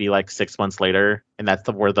have it be like 6 months later, and that's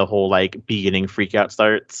where the whole like beginning freak out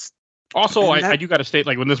starts. Also, I do got to state,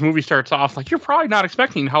 like, when this movie starts off, like, you're probably not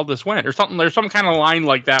expecting how this went or something. There's some kind of line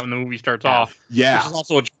like that when the movie starts off. Yeah. Which is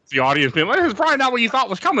also the audience being like, this is probably not what you thought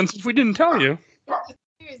was coming since we didn't tell you.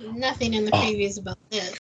 There's nothing in the previews about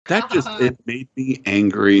this. That it made me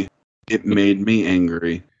angry. It made me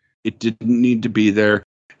angry. It didn't need to be there.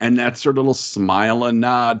 And that's her little smile and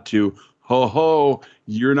nod to, ho ho,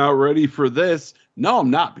 you're not ready for this. No, I'm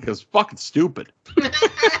not, because fucking stupid.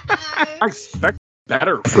 I expect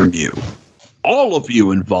better from you. All of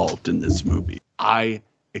you involved in this movie. I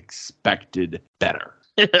expected better.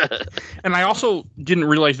 And I also didn't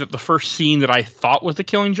realize that the first scene that I thought was the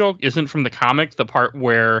Killing Joke isn't from the comic. The part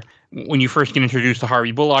where when you first get introduced to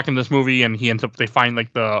Harvey Bullock in this movie, and they find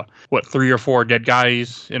like 3 or 4 dead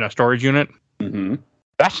guys in a storage unit. Mm-hmm.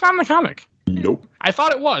 That's not in the comic. Nope. I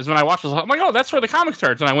thought it was when I watched this. I'm like, oh, that's where the comic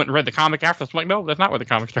starts. And I went and read the comic after. I'm like, no, that's not where the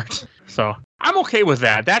comic starts. So I'm okay with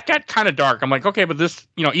that. That got kind of dark. I'm like, okay, but this,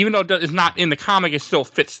 even though it's not in the comic, it still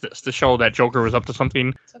fits this to show that Joker was up to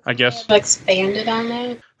something, I guess. Expanded on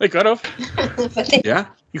that. They could have. Yeah.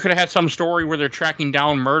 You could have had some story where they're tracking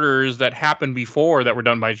down murders that happened before that were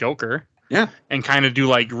done by Joker. Yeah. And kind of do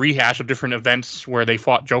like rehash of different events where they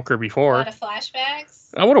fought Joker before. A lot of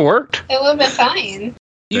flashbacks. That would have worked. It would have been fine.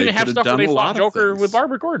 You They didn't have could've stuff where done they a lot fought of Joker things. with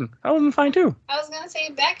Barbara Gordon. That would have been fine too. I was gonna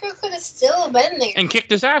say Batgirl could have still been there. And kicked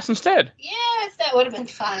his ass instead. Yes, that would have been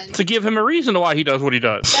fun. To give him a reason to why he does what he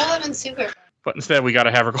does. That would have been super fun. But instead we got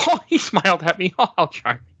to have her go, oh, he smiled at me. Oh, how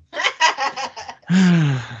charming.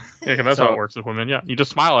 Yeah, 'cause that's how it works with women. Yeah, you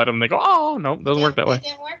just smile at them and they go, oh, no, it doesn't work that way. It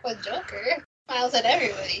didn't work with Joker. Smiles at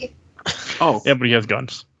everybody. Oh, Yeah, but he has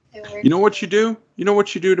guns. It worked. you know what you do? You know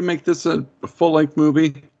what you do to make this a full-length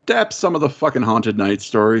movie? Dap some of the fucking Haunted Night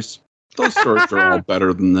stories. Those stories are all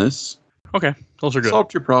better than this. Okay, those are good.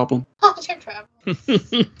 Solved your problem. Oh, it's your problem.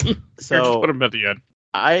 Just So put them at the end.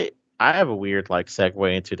 I have a weird like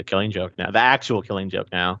segue into the Killing Joke now, the actual Killing Joke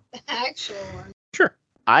now. The actual one. Sure.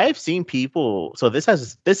 I've seen people. So this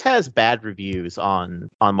has bad reviews on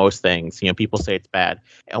most things. People say it's bad,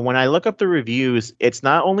 and when I look up the reviews, it's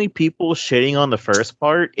not only people shitting on the first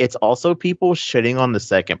part, it's also people shitting on the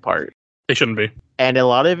second part. They shouldn't be. And a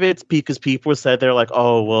lot of it's because people said they're like,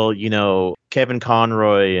 oh well, Kevin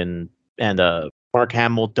Conroy and Mark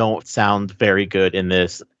Hamill don't sound very good in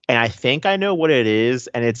this. and I think I know what it is,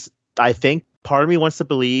 and I think part of me wants to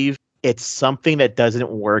believe it's something that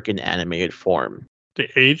doesn't work in animated form. The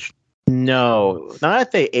age? No, not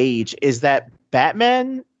that they age. Is that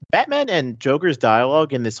Batman and Joker's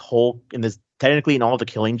dialogue in this technically in all the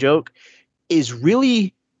Killing Joke is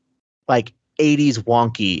really like 80s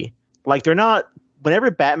wonky. Like they're not.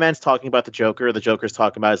 Whenever Batman's talking about the Joker's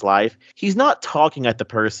talking about his life, he's not talking at the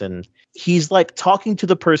person. He's like talking to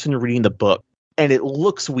the person reading the book, and it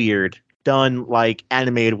looks weird done like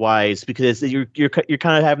animated wise because you're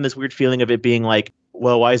kind of having this weird feeling of it being like,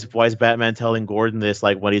 well, why is Batman telling Gordon this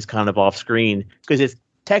like when he's kind of off screen? Because it's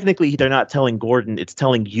technically they're not telling Gordon, it's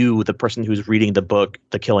telling you, the person who's reading the book,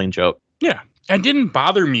 The Killing Joke. Yeah, and didn't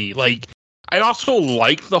bother me. Like, I also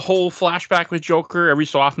like the whole flashback with Joker every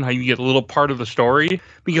so often, how you get a little part of the story,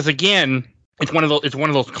 because again, it's one of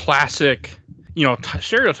those classic,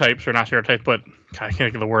 stereotypes, or not stereotypes, but I can't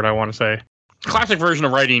think of the word I want to say. Classic version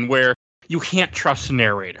of writing where you can't trust the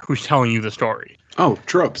narrator who's telling you the story. Oh,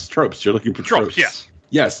 tropes. You're looking for tropes. Yes.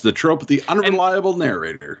 Yes, the trope of the unreliable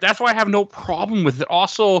narrator. That's why I have no problem with it.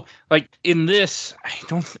 Also, like in this,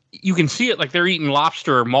 you can see it like they're eating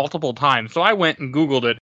lobster multiple times. So I went and Googled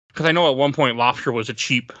it because I know at one point lobster was a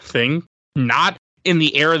cheap thing, not in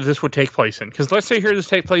the era this would take place in. Because let's say here this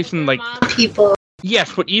take place in like people.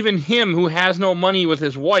 Yes, but even him who has no money with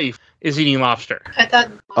his wife is eating lobster. I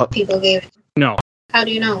thought people gave it. No. How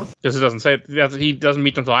do you know? Because it doesn't say he doesn't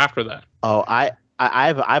meet them until after that. Oh, I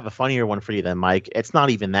have a funnier one for you then, Mike. It's not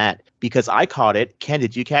even that, because I caught it. Ken,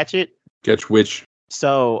 did you catch it? Catch which?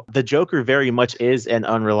 So the Joker very much is an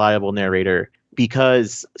unreliable narrator,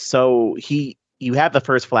 because you have the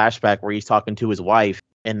first flashback where he's talking to his wife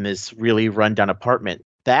in this really rundown apartment.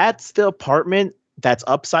 That's the apartment that's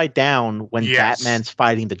upside down when Batman's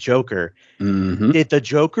fighting the Joker. Mm-hmm. Did the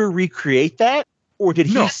Joker recreate that? Or did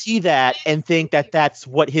he see that and think that that's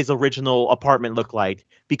what his original apartment looked like?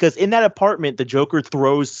 Because in that apartment, the Joker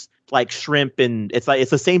throws like shrimp, and it's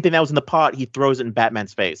the same thing that was in the pot. He throws it in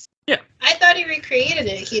Batman's face. Yeah. I thought he recreated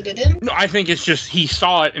it. He didn't? No, I think it's just he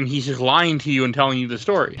saw it and he's just lying to you and telling you the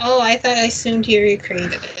story. Oh, I assumed he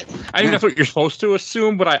recreated it. I think that's what you're supposed to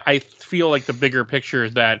assume, but I feel like the bigger picture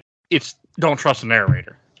is that it's don't trust the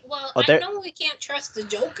narrator. Well, I know we can't trust the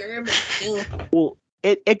Joker, but still. Well,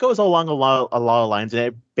 it goes along a lot of lines, and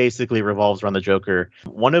it basically revolves around the Joker.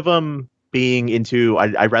 One of them being into,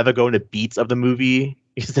 I'd rather go into beats of the movie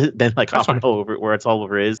than like all over where it's all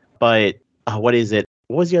over is. But what is it?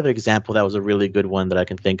 What was the other example that was a really good one that I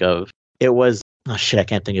can think of? It was, I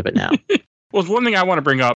can't think of it now. Well, one thing I want to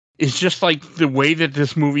bring up is just like the way that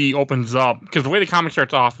this movie opens up, because the way the comic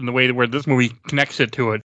starts off and the way where this movie connects it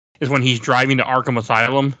to it is when he's driving to Arkham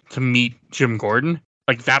Asylum to meet Jim Gordon.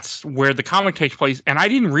 Like, that's where the comic takes place. And I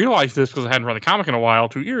didn't realize this because I hadn't read the comic in a while,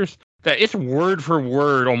 2 years, that it's word for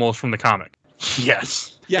word almost from the comic.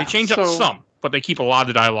 Yes. Yeah, they change up some, but they keep a lot of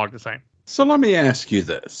the dialogue the same. So let me ask you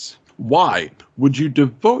this. Why would you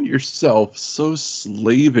devote yourself so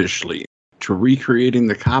slavishly to recreating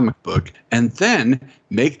the comic book and then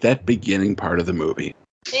make that beginning part of the movie?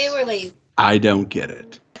 They were lazy. I don't get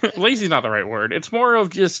it. Lazy's not the right word. It's more of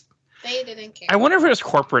just... They didn't care. I wonder if it was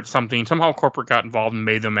corporate something. Somehow corporate got involved and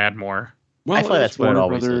made them add more. Well, I feel like that's what it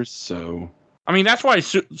always is. So, I mean, that's why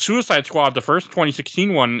Suicide Squad, the first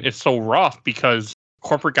 2016 one, is so rough, because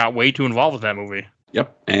corporate got way too involved with that movie.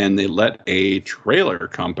 Yep, and they let a trailer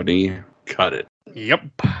company cut it. Yep.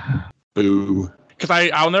 Boo. Because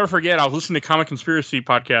I'll never forget, I was listening to Comic Conspiracy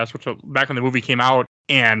podcast, which was back when the movie came out,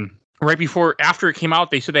 and right after it came out,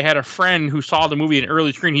 they said they had a friend who saw the movie in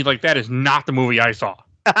early screen. He's like, that is not the movie I saw.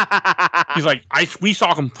 He's like, we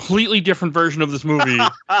saw a completely different version of this movie,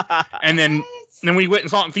 and then we went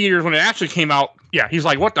and saw it in theaters when it actually came out. Yeah, he's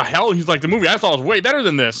like, what the hell? He's like, the movie I saw was way better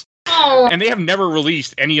than this. Oh. And they have never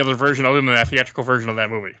released any other version other than that theatrical version of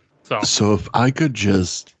that movie. So if I could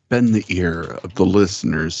just bend the ear of the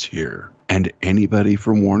listeners here, and anybody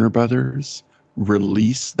from Warner Brothers,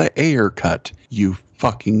 release the Ayer cut, you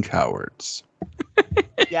fucking cowards.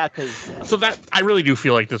 Yeah, because... So that, I really do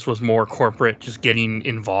feel like this was more corporate just getting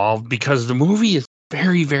involved, because the movie is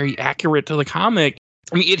very, very accurate to the comic.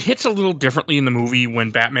 I mean, it hits a little differently in the movie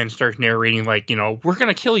when Batman starts narrating, like, we're going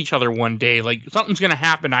to kill each other one day. Like, something's going to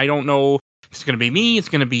happen. I don't know. It's going to be me. It's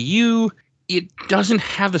going to be you. It doesn't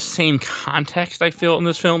have the same context, I feel, in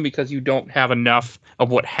this film, because you don't have enough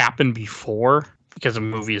of what happened before, because a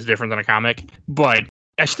movie is different than a comic. But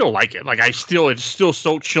I still like it. Like, it's still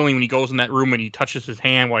so chilling when he goes in that room and he touches his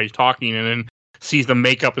hand while he's talking and then sees the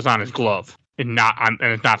makeup is on his glove and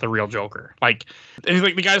it's not the real Joker. Like, and he's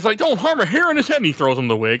like, the guy's like, don't harm a hair in his head, and he throws him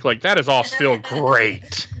the wig. Like, that is all still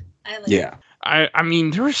great. I like Yeah. I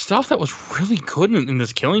mean, there was stuff that was really good in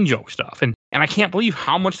this Killing Joke stuff, and I can't believe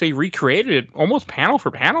how much they recreated it, almost panel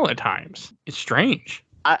for panel at times. It's strange.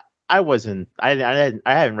 I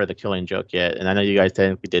haven't read The Killing Joke yet, and I know you guys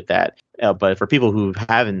technically did that. But for people who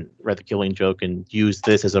haven't read The Killing Joke and use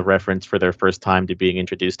this as a reference for their first time to being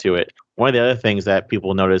introduced to it, one of the other things that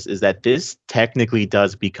people notice is that this technically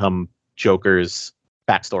does become Joker's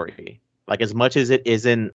backstory. Like, as much as it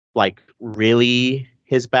isn't like really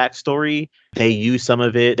his backstory, they use some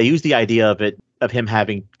of it. They use the idea of him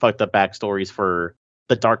having fucked up backstories for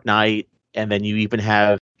The Dark Knight, and then you even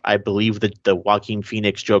have, I believe, the Joaquin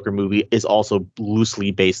Phoenix Joker movie is also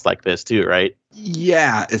loosely based like this too, right?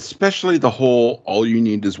 Yeah, especially the whole "all you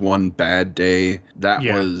need is one bad day." That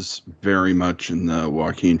was very much in the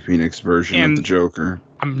Joaquin Phoenix version of the Joker.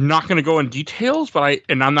 I'm not going to go in details,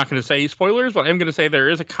 and I'm not going to say spoilers, but I'm going to say there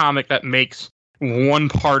is a comic that makes one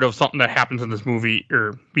part of something that happens in this movie,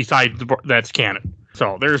 or besides that's canon.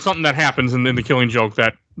 So there's something that happens in The Killing Joke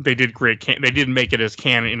that they did they did make it as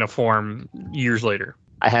canon in a form years later.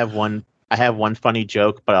 I have one funny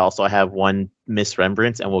joke, but also I have one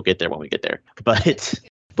misremembrance, and we'll get there when we get there.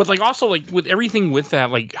 But like, also, like, with everything with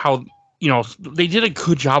that, like, how, they did a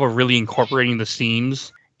good job of really incorporating the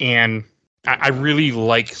scenes, and I really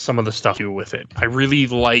like some of the stuff to do with it. I really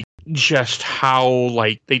like just how,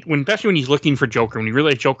 like, especially when he's looking for Joker, when you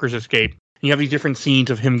realize Joker's escape, and you have these different scenes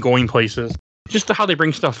of him going places, just how they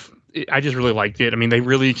bring stuff. I just really liked it. I mean, they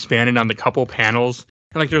really expanded on the couple panels.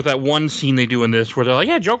 And, like, there's that one scene they do in this where they're like,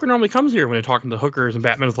 yeah, Joker normally comes here when they're talking to hookers, and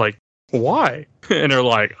Batman's like, why? And they're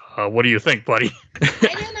like, what do you think, buddy?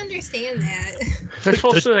 I don't understand that. They're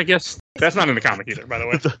supposed to, I guess. That's not in the comic either, by the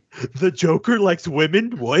way. The Joker likes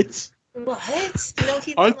women? What? What? No,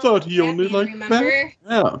 I thought he only liked remember?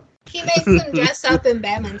 Yeah. He makes them dress up in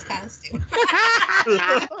Batman's costume.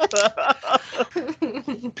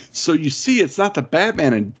 So you see, it's not the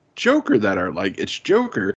Batman and Joker that are like, it's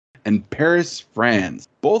Joker and Paris France,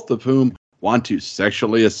 both of whom want to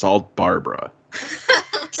sexually assault Barbara.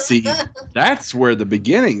 See, that's where the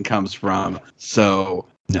beginning comes from. So,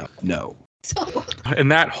 no.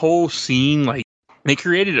 And that whole scene, like, they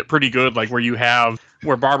created it pretty good, like,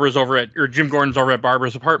 where Barbara's or Jim Gordon's over at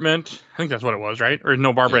Barbara's apartment. I think that's what it was, right? Or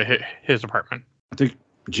no, Barbara at his apartment. I think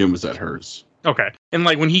Jim was at hers. Okay. And,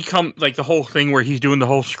 like, when he like, the whole thing where he's doing the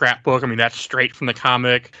whole scrapbook, I mean, that's straight from the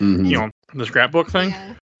comic, the scrapbook thing.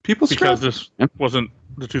 Yeah. Because this wasn't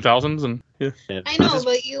the 2000s, and I know,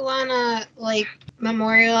 but you wanna, like,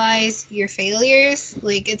 memorialize your failures?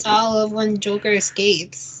 Like, it's all of when Joker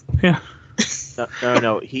escapes. Yeah.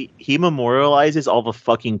 No. He memorializes all the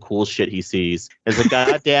fucking cool shit he sees. There's a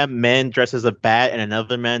goddamn man dressed as a bat and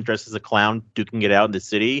another man dressed as a clown duking it out in the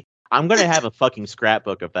city. I'm gonna have a fucking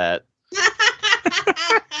scrapbook of that.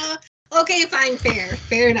 Okay, fine,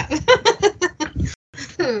 fair enough.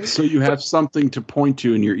 So you have something to point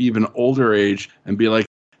to in your even older age and be like,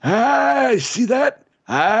 see that?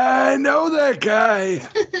 I know that guy.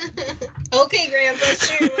 Okay, Grandpa,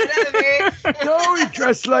 sure, whatever. No, he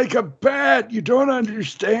dressed like a bat. You don't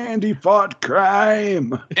understand. He fought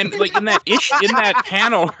crime. And, like, in that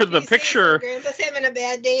panel or the picture, Grandpa's having a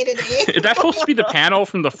bad day today. is that supposed to be the panel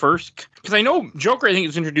from the first? Because I know Joker, I think,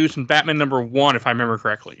 is introduced in Batman #1, if I remember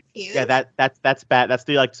correctly. Yeah, that's bad. That's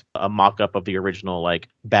the, like, a mock-up of the original, like,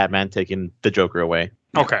 Batman taking the Joker away.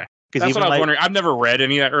 Okay. That's what I was wondering. I've never read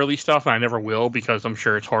any of that early stuff, and I never will because I'm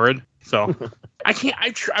sure it's horrid. So I can't.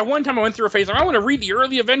 One time I went through a phase. I want to read the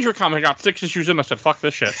early Avenger comic. I got 6 issues in. I said, "Fuck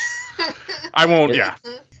this shit." I won't. Yeah.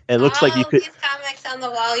 It looks like you could. These comics on the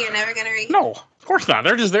wall, you're never gonna read. No, of course not.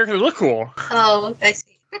 They're just there to look cool. Oh, I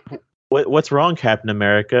see. What's wrong, Captain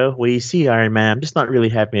America? Well, you see, Iron Man, I'm just not really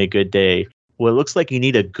having a good day. Well, it looks like you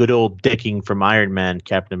need a good old dicking from Iron Man,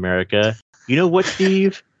 Captain America. You know what,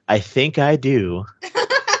 Steve? I think I do.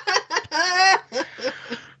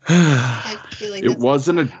 It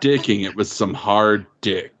wasn't a dicking. It was some hard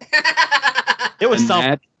dick. It was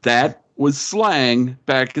some. That was slang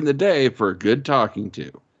back in the day for a good talking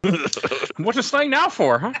to. What's a slang now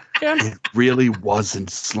for, huh? Yeah. It really wasn't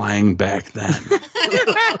slang back then. We're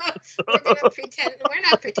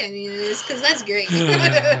not pretending it is, because that's great.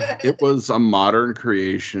 It was a modern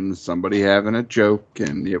creation, somebody having a joke,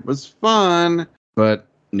 and it was fun. But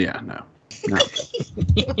yeah, no.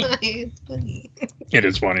 It's funny. It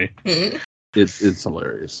is funny. It's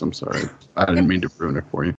hilarious. I'm sorry. I didn't mean to ruin it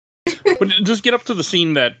for you. But just get up to the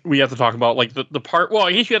scene that we have to talk about, like the part. Well,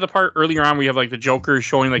 I guess you had the part earlier on. We have like the Joker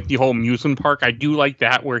showing like the whole amusement park. I do like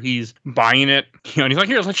that where he's buying it, and he's like,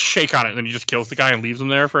 "Here, let's shake on it," and then he just kills the guy and leaves him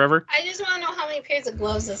there forever. I just want to know how many pairs of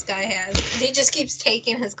gloves this guy has. He just keeps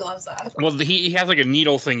taking his gloves off. Well, he has like a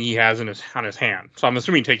needle thing he has on his hand, so I'm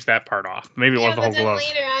assuming he takes that part off. Maybe it was the whole glove.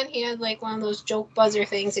 Later on, he had like one of those joke buzzer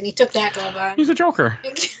things, and he took that glove on. He's a Joker.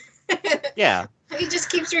 Yeah. He just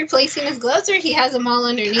keeps replacing his gloves, or he has them all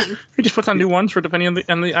underneath. He just puts on new ones for depending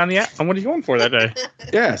on what he's going for that day.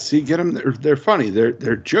 Yeah, see, get them. They're funny.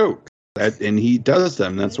 They're jokes, and he does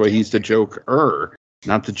them. That's why he's the joker,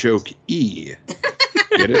 not the joke-e.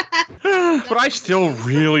 Get it? But I still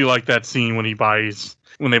really like that scene when they buy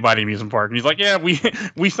the amusement park, and he's like, "Yeah,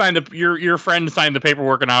 we signed your friend signed the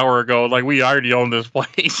paperwork an hour ago. Like, we already own this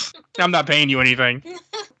place. I'm not paying you anything."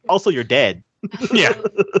 Also, you're dead. Yeah.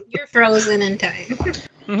 You're frozen in time.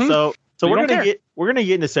 Mm-hmm. So You we're don't gonna care.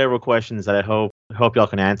 get into several questions that I hope y'all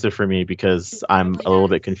can answer for me because I'm a little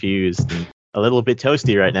bit confused and a little bit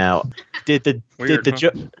toasty right now.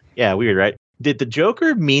 Weird, right? Did the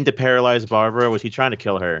Joker mean to paralyze Barbara? Was he trying to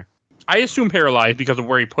kill her? I assume paralyzed because of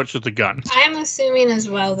where he pushes the gun. I'm assuming as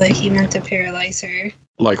well that he meant to paralyze her.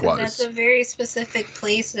 Likewise. That's a very specific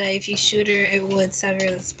place that if you shoot her, it would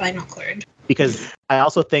sever the spinal cord. Because I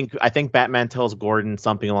think Batman tells Gordon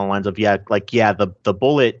something along the lines of the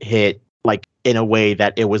bullet hit like in a way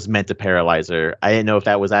that it was meant to paralyze her. I didn't know if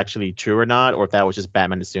that was actually true or not, or if that was just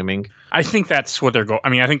Batman assuming. I think that's what they're going. I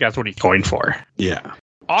mean, I think that's what he's going for. Yeah.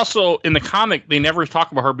 Also, in the comic, they never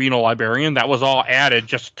talk about her being a librarian. That was all added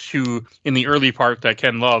just to in the early part that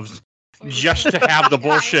Ken loves, just to have the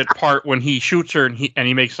bullshit part when he shoots her and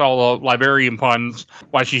he makes all the librarian puns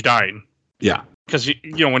while she's dying. Yeah. Because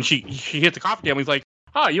when she hit the coffee table, he's like,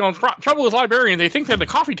 trouble with librarian. They think they're the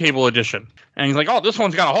coffee table edition, and he's like, oh, this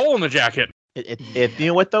one's got a hole in the jacket. You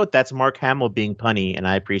know what though? That's Mark Hamill being punny, and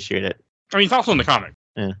I appreciate it. I mean, it's also in the comic.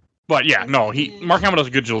 Yeah. But yeah, no, Mark Hamill does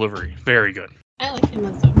a good delivery, very good. I like him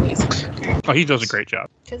as a voice actor. Oh, he does a great job.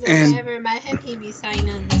 Because if I ever met him, he'd be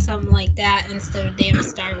signing something like that instead of damn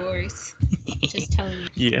Star Wars. Just telling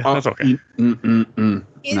you. Yeah, that's okay.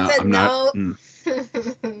 He said I'm no. not.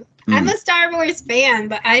 I'm a Star Wars fan,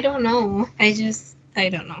 but I don't know. I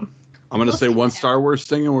don't know. I'm going to say one Star Wars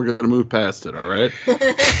thing, and we're going to move past it, all right?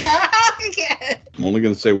 Yeah. I'm only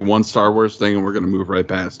going to say one Star Wars thing, and we're going to move right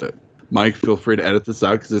past it. Mike, feel free to edit this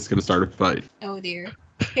out, because it's going to start a fight. Oh, dear.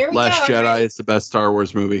 Here we Last go. Jedi is the best Star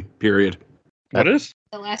Wars movie, period. What is?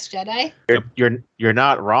 The Last Jedi? You're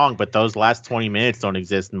not wrong, but those last 20 minutes don't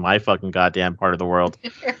exist in my fucking goddamn part of the world.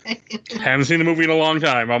 Haven't seen the movie in a long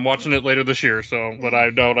time. I'm watching it later this year, but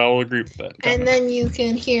I'll agree with that. And then you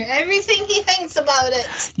can hear everything he thinks about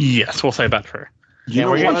it. Yes, we'll say that for her. You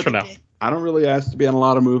know we're what? good for now. I don't really ask to be on a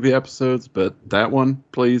lot of movie episodes, but that one,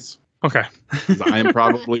 please. Okay. 'Cause I am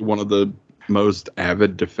probably one of the most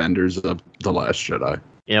avid defenders of The Last Jedi.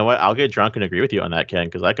 You know what? I'll get drunk and agree with you on that, Ken,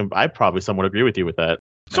 because I probably somewhat agree with you with that.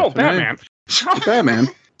 So, That's Batman. Batman.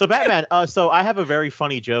 So Batman, so I have a very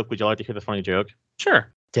funny joke. Would you like to hear the funny joke?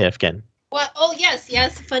 Sure. Tiff, Ken. What? Oh, yes.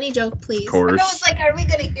 Funny joke, please. Of course. I was like, are we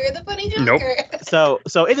going to hear the funny joke? Nope.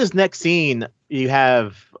 So in this next scene, you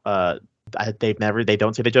have they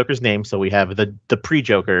don't say the Joker's name, so we have the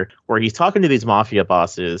pre-Joker where he's talking to these mafia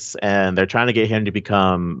bosses and they're trying to get him to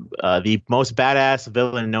become the most badass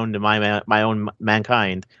villain known to my own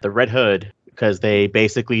mankind, the Red Hood, because they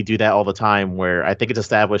basically do that all the time, where I think it's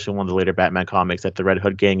established in one of the later Batman comics that the Red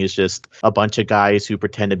Hood gang is just a bunch of guys who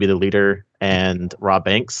pretend to be the leader and rob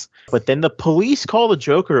banks. But then the police call the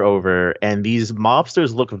Joker over, and these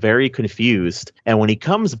mobsters look very confused. And when he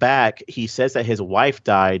comes back, he says that his wife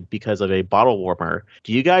died because of a bottle warmer.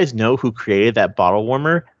 Do you guys know who created that bottle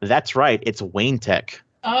warmer? That's right, it's Wayne Tech.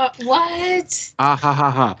 What? Ah ha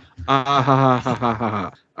ha ha. Ah ha ha ha ha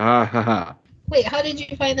ha. Ah ha ha. Wait, how did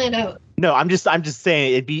you find that out? No, I'm just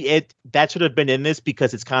saying that should have been in this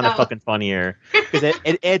because it's kind of fucking funnier. Because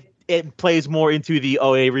it plays more into the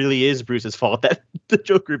it really is Bruce's fault that the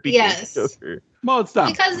Joker became the Joker. Well, it's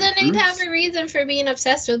not. Because then he'd have a reason for being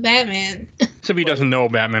obsessed with Batman. Except he doesn't know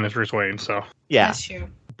Batman is Bruce Wayne, so. Yeah. That's true.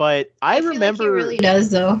 But I remember. Like he really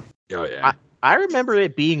does, though. Oh, yeah. I remember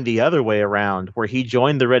it being the other way around, where he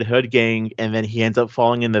joined the Red Hood gang and then he ends up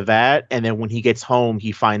falling in the vat. And then when he gets home,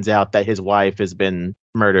 he finds out that his wife has been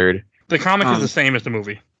murdered. The comic is the same as the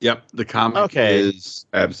movie. Yep, the comic is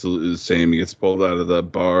absolutely the same. He gets pulled out of the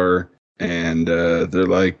bar, and they're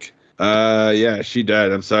like, yeah, she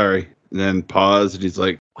died. I'm sorry. And then pause, and he's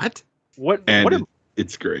like, what?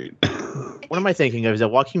 It's great. What am I thinking of? Is that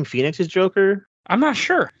Joaquin Phoenix's Joker? I'm not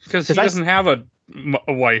sure, because he doesn't have a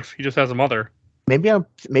wife. He just has a mother. Maybe I'm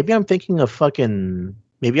thinking of fucking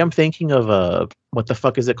maybe I'm thinking of what the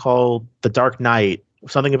fuck is it called? The Dark Knight.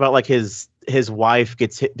 Something about like his wife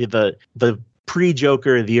gets hit. The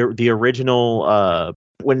pre-Joker, the original.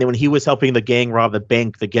 When he was helping the gang rob the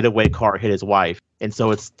bank, the getaway car hit his wife, and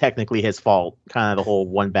so it's technically his fault. Kind of the whole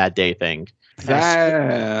one bad day thing.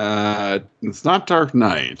 That it's not Dark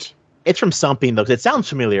Knight. It's from something though, 'cause it sounds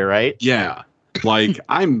familiar, right? Yeah, like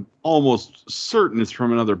I'm almost certain it's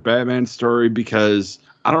from another Batman story because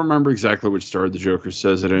I don't remember exactly which story the Joker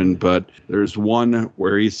says it in, but there's one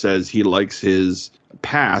where he says he likes his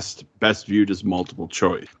past best viewed as multiple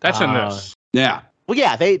choice. That's in this. Yeah. Well,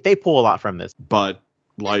 yeah, they pull a lot from this. But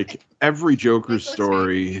like every Joker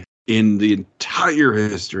story in the entire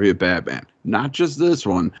history of Batman, not just this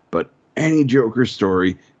one, but any Joker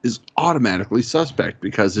story is automatically suspect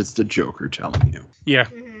because it's the Joker telling you. Yeah.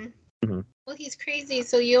 Mm-hmm. Mm-hmm. Well, he's crazy,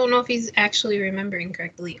 so you don't know if he's actually remembering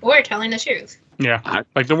correctly or telling the truth. Yeah.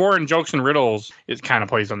 Like the War in Jokes and Riddles, it kind of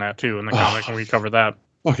plays on that too in the comic when we cover that.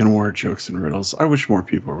 Fucking War Jokes and Riddles. I wish more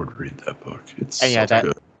people would read that book. It's And yeah, so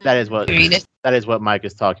good. that is what Read it. that is what Mike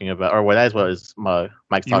is talking about, or what that is what is Mike's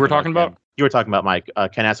talking You were talking about? You were talking about Mike.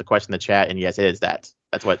 Ken asked a question in the chat, and yes, it is that.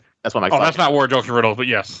 That's what Mike's Oh, talking that's not War Jokes and Riddles, but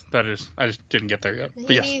yes, that is. I just didn't get there yet. He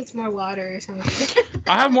But yes, needs more water or something.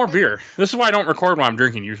 I have more beer. This is why I don't record when I'm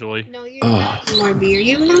drinking usually. No, you have more beer.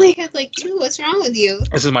 You only had like 2. What's wrong with you?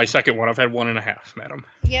 This is my second one. I've had 1.5, madam.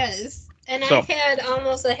 Yes. And So- I had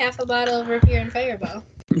almost a half a bottle of root beer and Fireball.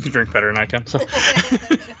 You drink better than I can, so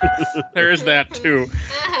there is that too.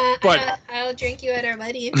 But- I'll drink you at our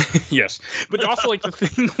wedding. Yes, but also like the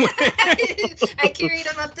thing with I carried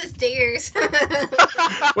him up the stairs.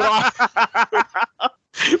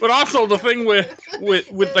 but also the thing with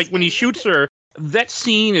like when he shoots her, that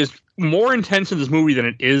scene is more intense in this movie than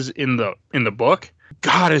it is in the book.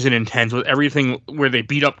 God, is it intense with everything where they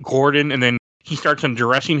beat up Gordon and then he starts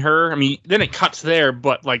undressing her. I mean, then it cuts there,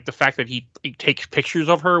 but like the fact that he takes pictures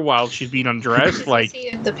of her while she's being undressed, like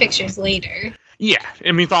See the pictures later. yeah,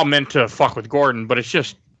 I mean it's all meant to fuck with Gordon, but it's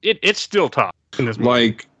just it's still tough in this movie.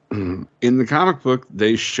 Like in the comic book,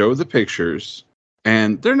 they show the pictures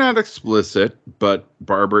and they're not explicit, but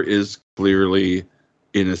Barbara is clearly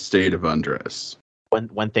in a state of undress.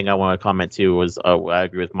 One thing I want to comment too was I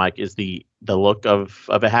agree with Mike is the look of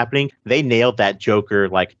it happening. They nailed that Joker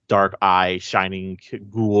like dark eye shining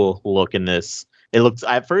ghoul look in this. It looks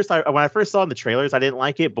at first when I first saw it in the trailers I didn't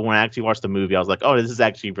like it, but when I actually watched the movie I was like, oh, this is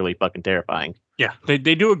actually really fucking terrifying. Yeah, they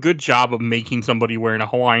do a good job of making somebody wearing a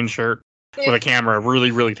Hawaiian shirt with a camera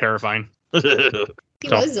really, really terrifying. He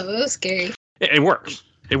was though. It was scary. It works.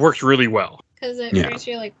 It works really well. Because at Yeah. first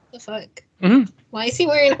you're like, what the fuck? Mhm. Why is he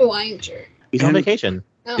wearing a Hawaiian shirt? He's on And- vacation.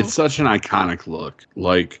 Oh, It's such an iconic look.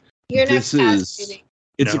 Like you're not this is costuming.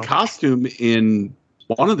 it's No. a costume in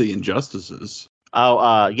one of the Injustices.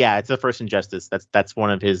 Oh, yeah, it's the first Injustice. That's one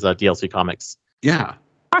of his DLC comics. Yeah.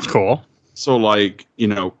 That's cool. So like,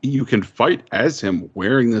 you can fight as him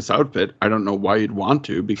wearing this outfit. I don't know why you'd want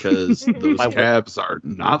to because those Why would- cabs are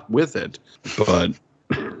not with it. But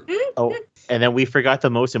Oh, and then we forgot the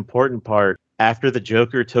most important part. After the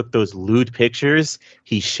Joker took those lewd pictures,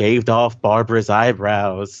 he shaved off Barbara's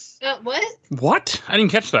eyebrows. What? What? I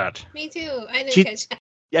didn't catch that. Me too. I didn't She- catch that.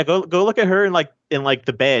 Yeah, go look at her in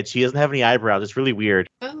the bed. She doesn't have any eyebrows. It's really weird.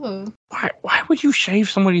 Oh. Why would you shave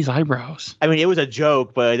somebody's eyebrows? I mean, it was a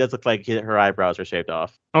joke, but it does look like her eyebrows are shaved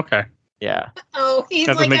off. Okay. Yeah. Oh, he's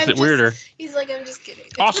That like, makes it weirder. He's like, I'm just kidding.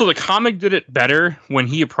 Also, the comic did it better when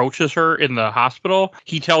he approaches her in the hospital.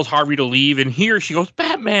 He tells Harvey to leave, and here she goes,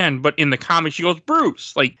 Batman. But in the comic, she goes,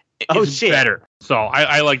 Bruce. Like, Oh, it's shit. better. So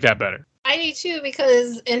I like that better. I do too,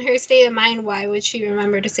 because in her state of mind, why would she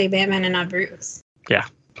remember to say Batman and not Bruce?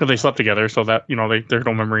 Because they slept together, so that, there's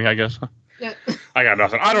no memory, I guess. Yeah. I got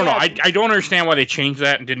nothing. I don't know. Yeah. I don't understand why they changed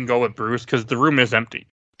that and didn't go with Bruce, because the room is empty.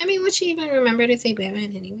 I mean, would she even remember to say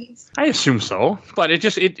Batman anyways? I assume so. But it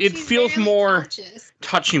She's feels barely more conscious.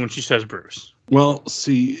 touching when she says Bruce. well,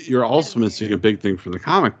 see, you're also missing a big thing from the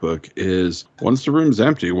comic book is once the room's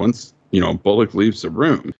empty, once, Bullock leaves the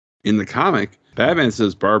room, in the comic, Batman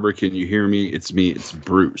says, Barbara, can you hear me? It's me, it's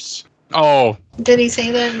Bruce. Oh, Did he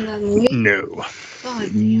say that in the movie? no. Oh,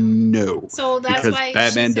 damn. No. So that's Because why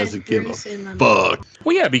Batman she said doesn't give a Bruce in the movie. Fuck.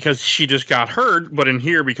 Well, yeah, because she just got hurt, but in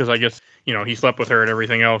here, because I guess, he slept with her and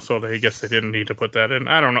everything else, so I guess they didn't need to put that in.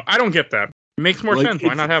 I don't know. I don't get that. It makes more Like, sense.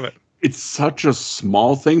 Why not have it? It's such a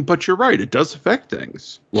small thing, but you're right. It does affect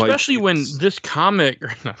things. Especially when it's- this comic,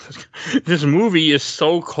 or not this movie is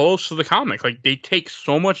so close to the comic. Like, they take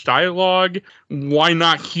so much dialogue. Why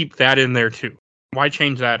not keep that in there, too? Why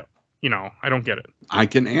change that? I don't get it. I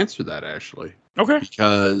can answer that, actually. Okay.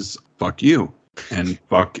 Because fuck you. And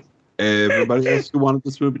fuck everybody else who wanted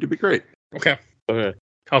this movie to be great. Okay. Okay.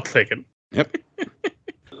 I'll take it. Yep.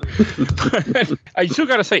 I still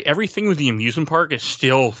gotta say, everything with the amusement park is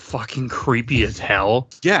still fucking creepy as hell.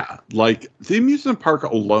 Yeah, like the amusement park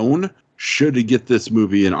alone should get this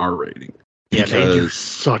movie an R rating. Yeah, they do Because-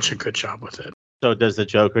 such a good job with it. So does the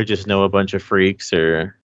Joker just know a bunch of freaks,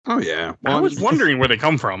 or Oh yeah. I was wondering where they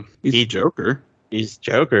come from. He's He- Joker. he's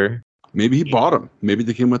Joker? Maybe he bought them. Maybe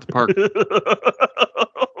they came with the park.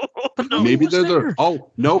 But no, Maybe what's they're there?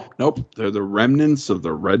 nope. They're the remnants of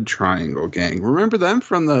the Red Triangle gang. Remember them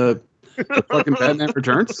from the fucking Batman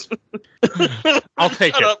Returns? I'll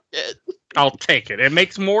take Shut it. up, kid. I'll take it. It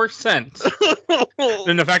makes more sense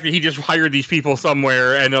than the fact that he just hired these people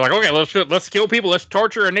somewhere and they're like, okay, let's kill people. Let's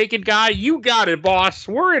torture a naked guy. You got it, boss.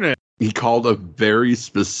 We're in it. He called a very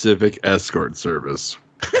specific escort service,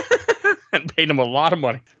 And paid him a lot of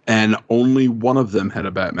money. and only one of them had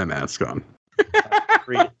a Batman mask on.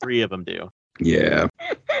 Three of them do. Yeah.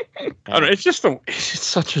 I don't know, it's just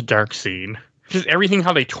such a dark scene. Just everything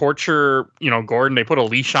how they torture, Gordon. They put a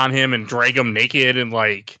leash on him and drag him naked, and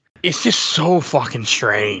like it's just so fucking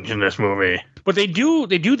strange in this movie. But they do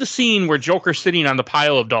the scene where Joker's sitting on the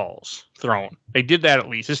pile of dolls throne. They did that at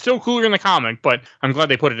least. It's still cooler in the comic, but I'm glad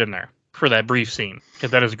they put it in there for that brief scene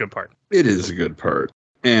because that is a good part. It is a good part.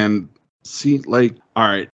 And see, like, all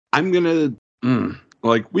right, I'm gonna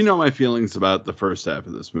like, we know my feelings about the first half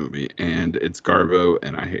of this movie, and it's Garbo,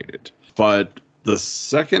 and I hate it. But the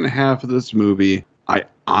second half of this movie, I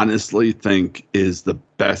honestly think is the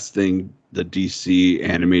best thing the DC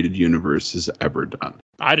animated universe has ever done.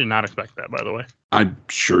 I did not expect that, by the way. I'm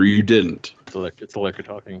sure you didn't. It's the liquor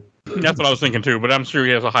talking. That's what I was thinking too, but I'm sure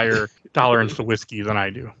he has a higher tolerance to whiskey than I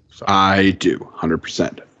do. So I do,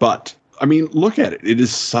 100%. But, I mean, look at it.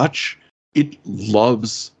 It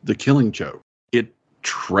loves the Killing Joke. It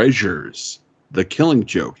treasures the Killing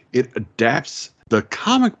Joke. It adapts the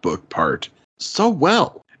comic book part so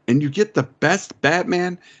well. And you get the best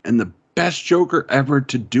Batman and the best Joker ever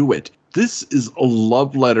to do it. This is a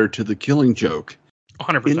love letter to the Killing Joke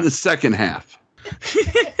 100%. in the second half.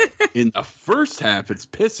 In the first half, it's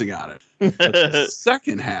pissing on it. But the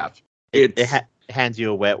second half, It it's hands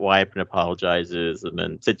you a wet wipe and apologizes, and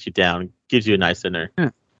then sits you down, gives you a nice dinner.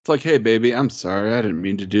 it's like, hey, baby, I'm sorry. I didn't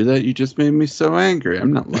mean to do that. You just made me so angry.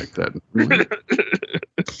 I'm not like that.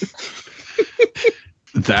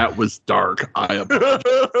 That was dark. I apologize.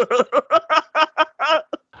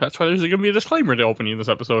 That's why there's going to be a disclaimer to opening this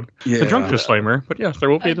episode. Yeah. A drunk disclaimer, but yes, there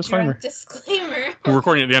will be a drunk disclaimer. disclaimer. We're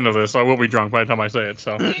recording at the end of this, so I will be drunk by the time I say it.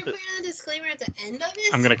 So Can you put a disclaimer at the end of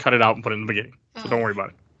it? I'm going to cut it out and put it in the beginning. So don't worry about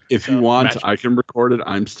it. If you So, want, magic. I can record it.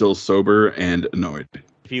 I'm still sober and annoyed.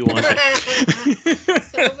 If you want to,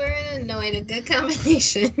 Sober and annoyed, a good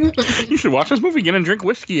combination. You should watch this movie again and drink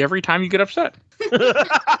whiskey every time you get upset.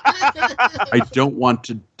 I don't want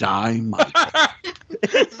to die, Michael.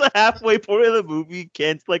 it's the halfway point of the movie.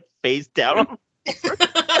 Kent's like face down. Oh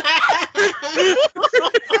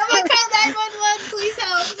my god, 911, please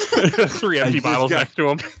help. 3 empty just bottles got- next to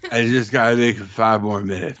him. I just gotta make it 5 more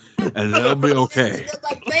minutes, and it'll be okay. This is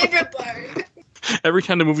my favorite part. Every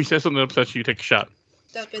time the movie says something that upsets you, you take a shot.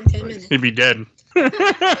 Up in 10 minutes. He'd be dead. So,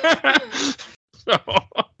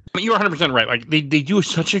 but you're 100% right. Like they do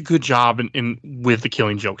such a good job in with the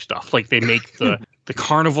Killing Joke stuff. Like they make the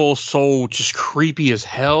carnival so just creepy as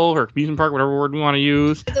hell, or amusement park, whatever word we want to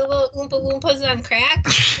use. The little Oompa Loompas on crack.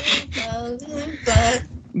 Oompa Loompa.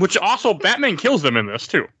 Which also Batman kills them in this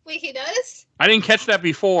too. Wait, he does? I didn't catch that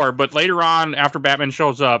before, but later on, after Batman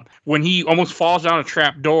shows up, when he almost falls down a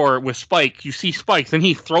trap door with Spike, you see Spikes, and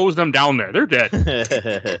he throws them down there. They're dead.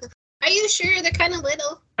 Are you sure? They're kind of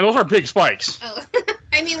little. And those are big spikes. Oh.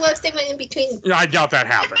 I mean, what if they went in between? Yeah, I doubt that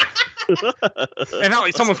happened. And not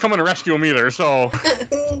like someone's coming to rescue him either. So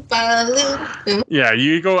Oompa Loompa. yeah,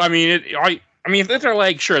 you go. I mean, if it's their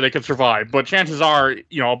legs, sure they could survive, but chances are,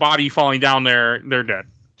 a body falling down there, they're dead.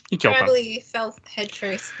 He killed them. Probably fell head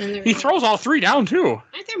first. In the He river. throws all 3 down too.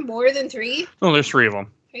 Aren't there more than 3? Oh, there's 3 of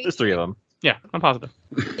them. There's 3 of them. Yeah, I'm positive.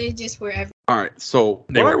 They just were everywhere. All right, so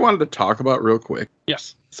They what I were. wanted to talk about real quick,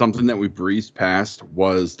 Yes. something that we breezed past,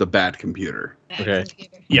 was the Bat Computer Okay.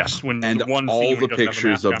 Yes. When and the one all scene the where he doesn't have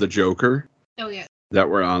pictures the of mask the Joker Oh, yeah. that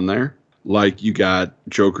were on there. Like, you got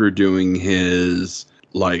Joker doing his,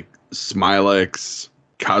 like, Smilex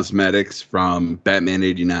cosmetics from Batman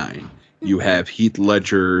 89. You have Heath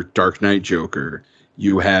Ledger, Dark Knight Joker.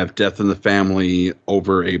 You have Death in the Family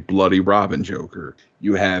over a Bloody Robin Joker.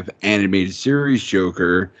 You have animated series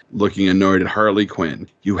Joker looking annoyed at Harley Quinn.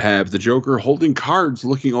 You have the Joker holding cards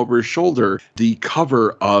looking over his shoulder, the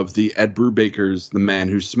cover of the Ed Brubaker's The Man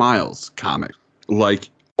Who Smiles comic. Like,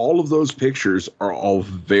 all of those pictures are all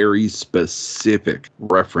very specific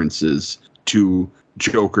references to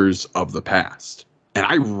Jokers of the past. And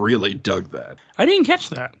I really dug that. I didn't catch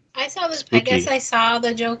that. I saw the. I Spooky. guess I saw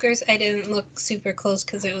the Jokers. I didn't look super close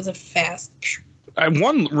because it was a fast.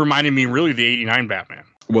 One reminded me really of the 89 Batman.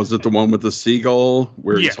 Was it the one with the seagull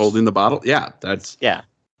where Yes. he's holding the bottle? Yeah, that's Yeah.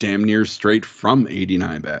 damn near straight from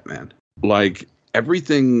 89 Batman. Like,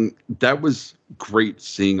 everything, that was great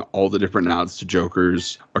seeing all the different nods to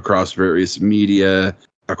Jokers across various media,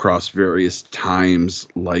 across various times.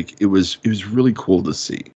 Like, it was really cool to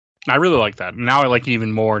see. I really like that. Now I like it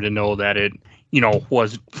even more to know that it,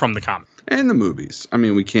 was from the comic. And the movies. I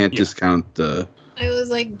mean, we can't discount the... I was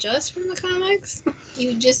like, just from the comics?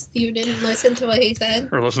 You didn't listen to what he said?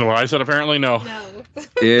 Or listen to what I said, apparently? No. No.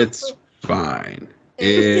 It's fine.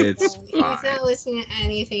 It's He's fine. not listening to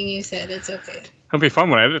anything you said. It's okay. It'll be fun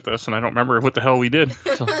when I edit this, and I don't remember what the hell we did.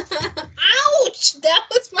 So, Ouch! That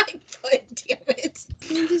was my foot, damn it.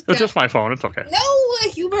 it's just my phone. It's okay. No,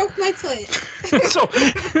 you broke my foot. So,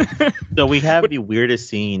 So we have the weirdest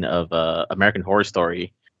scene of American Horror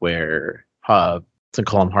Story where to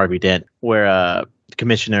call him Harvey Dent, where the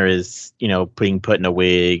commissioner is, being put in a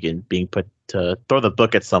wig and being put to throw the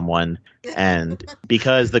book at someone, and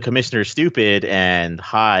because the commissioner is stupid and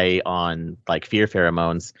high on like fear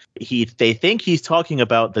pheromones, they think he's talking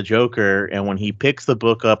about the Joker, and when he picks the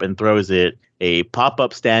book up and throws it, a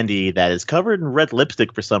pop-up standee that is covered in red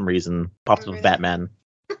lipstick for some reason pops up with Batman.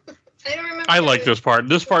 I don't remember. I like this part.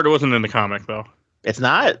 This part wasn't in the comic, though. It's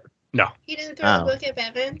not. He didn't throw the book at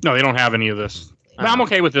Batman? No, they don't have any of this. But I'm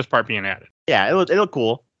okay with this part being added. Yeah, it looked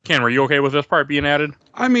cool. Ken, were you okay with this part being added?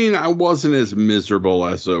 I mean, I wasn't as miserable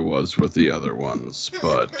as I was with the other ones,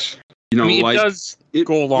 but, I mean, it does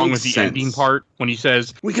go along with the ending part when he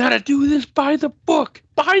says, "We gotta do this by the book.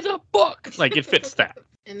 By the book." Like, it fits that.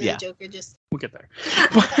 And then Yeah. Joker just... We'll get there.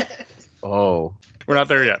 Oh. We're not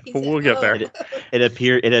there yet, He but said, we'll get there.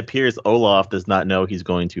 It appears Olaf does not know he's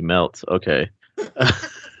going to melt. Okay.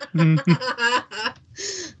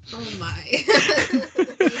 Oh my.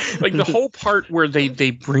 Like, the whole part where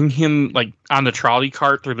they bring him, like, on the trolley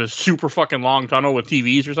cart through this super fucking long tunnel with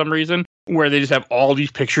TVs for some reason, where they just have all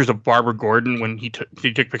these pictures of Barbara Gordon when he took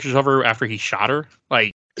pictures of her after he shot her.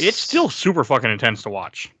 Like, it's still super fucking intense to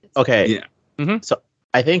watch. Okay. Yeah. Mhm. So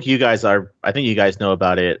I think you guys know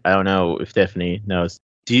about it. I don't know if Stephanie knows.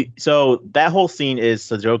 So that whole scene is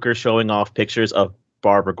the Joker showing off pictures of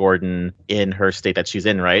Barbara Gordon in her state that she's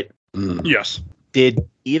in, right? Mm. Yes. Did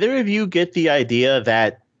either of you get the idea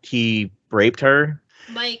that he raped her?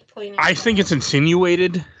 Mike pointed I think it's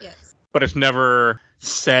insinuated, Yes. but it's never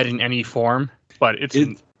said in any form. But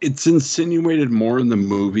It's insinuated more in the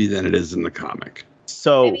movie than it is in the comic.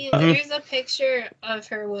 So I mean, there's a picture of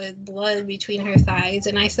her with blood between her thighs,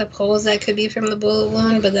 and I suppose that could be from the bullet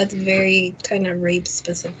wound, but that's very kind of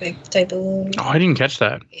rape-specific type of wound. I didn't catch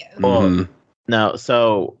that. Yeah. Well, Mhm. no,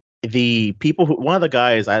 so the people one of the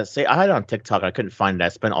guys I had it on TikTok, I couldn't find it. I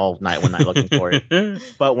spent all night one night looking for it.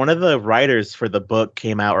 But one of the writers for the book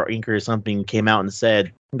came out, or inker or something, came out and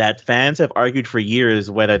said that fans have argued for years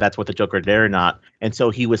whether that's what the Joker did or not. And so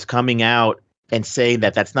he was coming out and saying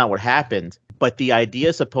that that's not what happened. But the idea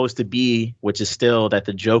is supposed to be, which is still, that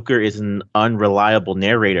the Joker is an unreliable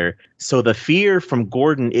narrator. So the fear from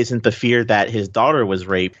Gordon isn't the fear that his daughter was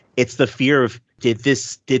raped. It's the fear of, did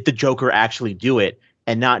the Joker actually do it?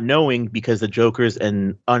 And not knowing, because the Joker's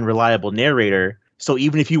an unreliable narrator. So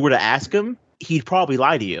even if you were to ask him, he'd probably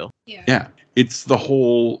lie to you. Yeah. Yeah, it's the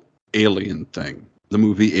whole Alien thing. The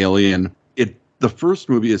movie Alien. The first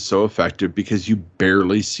movie is so effective because you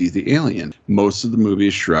barely see the alien. Most of the movie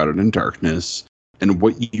is shrouded in darkness, and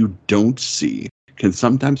what you don't see can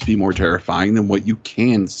sometimes be more terrifying than what you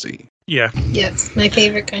can see. Yeah. Yes, my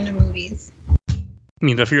favorite kind of movies. I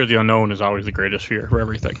mean, the fear of the unknown is always the greatest fear for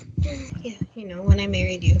everything. Yeah, when I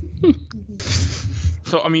married you.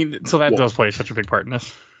 So, I mean, that does play such a big part in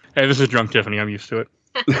this. Hey, this is Drunk Tiffany. I'm used to it.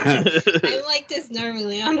 I'm like this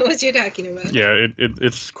normally. I don't know what you're talking about. Yeah,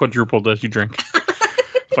 it's quadrupled as you drink.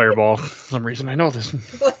 Fireball. For some reason, I know this.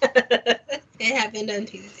 It happened on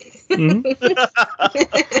Tuesdays. Mhm.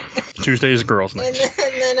 Tuesday is girls' night.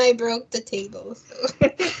 And then I broke the table. So.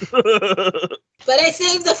 But I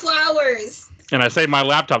saved the flowers. And I saved my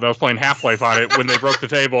laptop. I was playing Half-Life on it when they broke the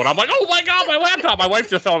table. And I'm like, oh my God, my laptop. My wife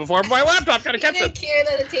just fell on the floor. My laptop. Gotta I catch didn't it. care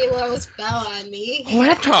that the table almost fell on me.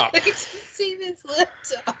 Laptop. I just saved this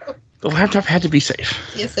laptop. The laptop had to be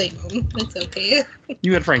safe. Yes, I know. It's okay.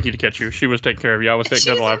 You had Frankie to catch you. She was taking care of you. I was taking She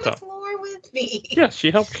care was of the on the laptop. floor with me. Yes, she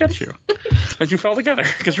helped catch you. And you fell together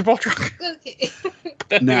because you're both drunk. Okay.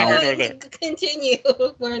 Now- Continue.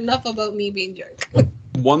 We're enough about me being drunk.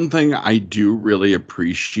 One thing I do really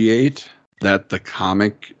appreciate that the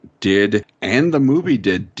comic did and the movie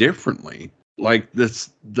did differently like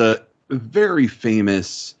the very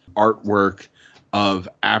famous artwork of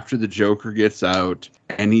after the Joker gets out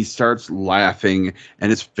and he starts laughing and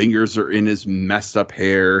his fingers are in his messed up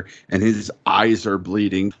hair and his eyes are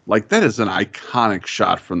bleeding. Like, that is an iconic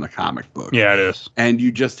shot from the comic book. Yeah, it is. And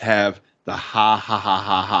you just have the ha ha ha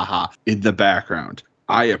ha ha ha in the background.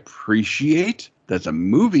 I appreciate that the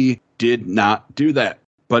movie did not do that,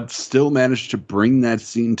 but still managed to bring that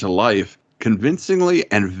scene to life convincingly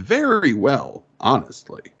and very well,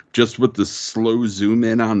 honestly. Just with the slow zoom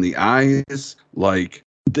in on the eyes, like,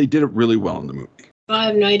 they did it really well in the movie. I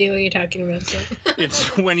have no idea what you're talking about. So.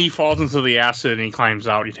 It's when he falls into the acid and he climbs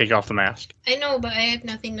out, you take off the mask. I know, but I have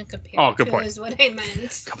nothing to compare. Oh, good point. Is what I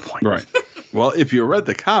meant. Good point. Right. Well, if you read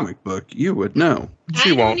the comic book, you would know.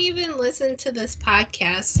 She I won't. don't even listen to this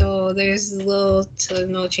podcast, so there's little to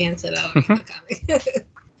no chance that I'll read the comic.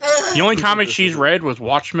 The only comic she's read was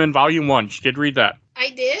Watchmen Volume 1. She did read that. I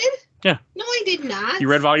did? Yeah. No, I did not. You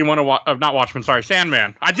read Volume 1 of not Watchmen, sorry,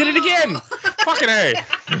 Sandman. I did it again! Fucking A.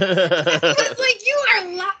 It's like, you are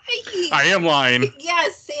lying. I am lying.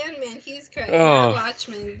 Yes, Sandman. He's correct. Oh. Not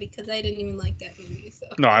Watchmen, because I didn't even like that movie. So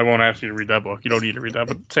No, I won't ask you to read that book. You don't need to read that.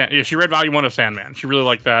 But yeah, she read Volume 1 of Sandman. She really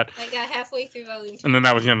liked that. I got halfway through volume 2. And then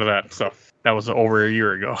that was the end of that. So that was over a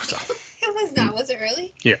year ago. So It was not. Was it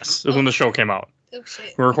early? yes, it was when the show came out. Oh,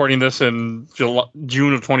 shit. We're recording this in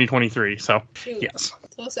June of 2023. So Shoot. yes,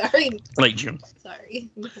 So sorry. late June. Sorry.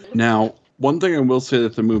 Now, one thing I will say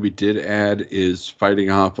that the movie did add is fighting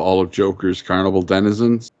off all of Joker's carnival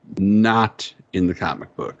denizens, not in the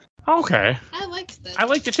comic book. Okay, I liked that. I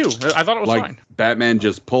liked it too. I thought it was Like, fine. Batman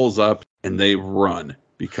just pulls up and they run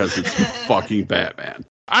because it's fucking Batman.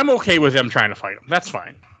 I'm okay with them trying to fight him. That's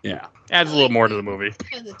fine. Yeah. Adds a little more to the movie.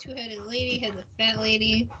 Had the two-headed lady, had the fat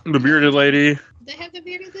lady. The bearded lady. Did they have the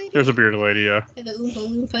bearded lady? There's a bearded lady. Yeah. Had the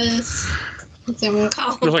Oompa Loompas. What's that one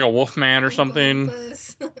called? There's like a wolf man or something.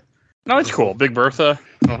 Oompa No, it's cool. Big Bertha.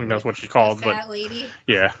 I don't think that's what she's called, the but fat lady.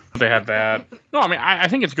 yeah, they had that. No, I mean, I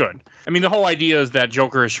think it's good. I mean, the whole idea is that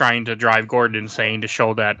Joker is trying to drive Gordon insane to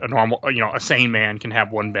show that a sane man can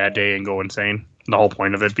have one bad day and go insane. The whole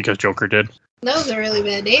point of it, because Joker did. That was a really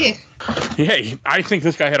bad day. Yeah, I think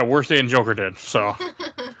this guy had a worse day than Joker did. So,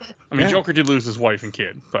 I mean, Yeah. Joker did lose his wife and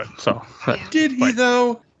kid, but so. Yeah. Did he, But-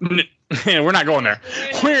 though? Yeah, we're not going there.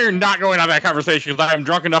 We're not going on that conversation because I'm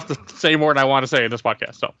drunk enough to say more than I want to say in this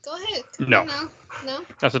podcast. So Go ahead. No. No?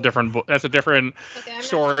 that's a different book. That's a different Okay, I'm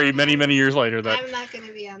story. Not, many years later. That I'm not going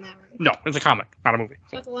to be on that one. no, it's a comic, not a movie.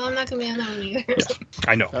 Well, I'm not going to be on that one either. Yes.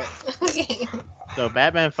 I know. Okay. So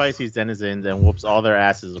Batman fights these denizens and whoops all their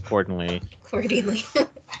asses accordingly. Accordingly.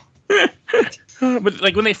 But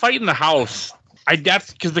like when they fight in the house,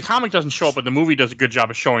 that's because the comic doesn't show up, but the movie does a good job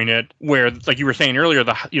of showing it. Where, like you were saying earlier,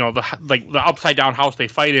 the upside down house they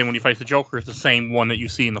fight in when he fights the Joker is the same one that you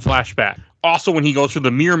see in the flashback. Also, when he goes through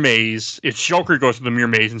the mirror maze, it's Joker goes through the mirror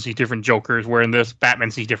maze and sees different Jokers. Where in this, Batman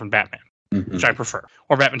sees different Batman, which I prefer.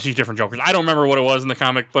 Or Batman sees different Jokers. I don't remember what it was in the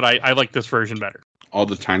comic, but I like this version better. All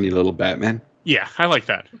the tiny little Batman. Yeah, I like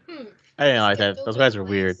that. I didn't like that. Those guys are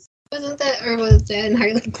weird. Wasn't that, or was that in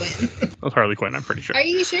Harley Quinn? That was Harley Quinn, I'm pretty sure. Are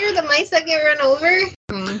you sure the mice that get run over?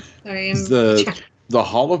 Oh, sorry. The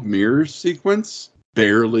Hall of Mirrors sequence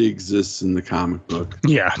barely exists in the comic book.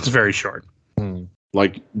 Yeah, it's very short.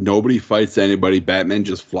 Like, nobody fights anybody. Batman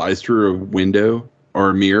just flies through a window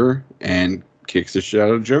or a mirror and kicks the shit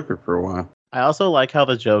out of Joker for a while. I also like how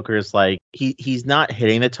the Joker is like he's not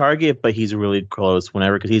hitting the target, but he's really close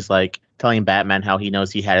whenever because he's like telling Batman how he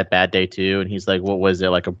knows he had a bad day too, and he's like, what was it,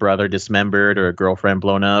 like a brother dismembered or a girlfriend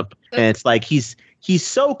blown up? And it's like he's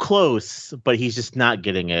so close, but he's just not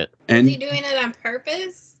getting it. And Is he doing it on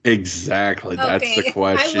purpose? exactly, that's Okay, the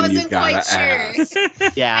question I you wasn't gotta quite ask. sure.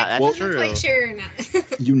 Yeah, I that's wasn't true. quite sure or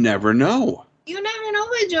not. You never know. You never know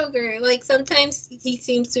with Joker. Like, sometimes he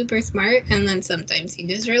seems super smart, and then sometimes he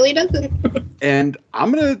just really doesn't. And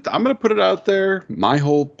I'm gonna put it out there. My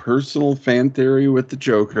whole personal fan theory with the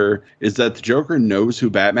Joker is that the Joker knows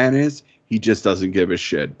who Batman is. He just doesn't give a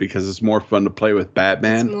shit because it's more fun to play with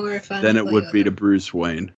Batman It's more fun than to it play would with be to him. Bruce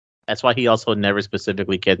Wayne. That's why he also never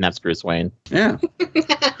specifically kidnaps Bruce Wayne. Yeah.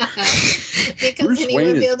 Because Bruce then he Wayne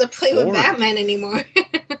wouldn't be is able to play with boring. Batman anymore.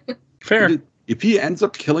 Fair. If he ends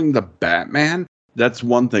up killing the Batman, that's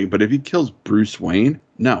one thing. But if he kills Bruce Wayne,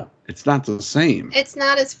 no, it's not the same. It's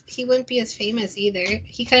not as, he wouldn't be as famous either.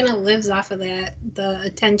 He kind of lives off of that, the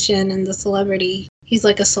attention and the celebrity. He's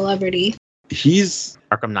like a celebrity. He's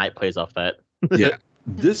Arkham Knight plays off that. yeah.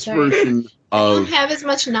 This Sorry. version I don't of have as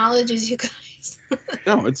much knowledge as you guys.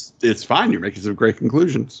 no, it's fine. You're making some great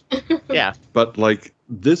conclusions. Yeah. But like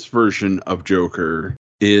this version of Joker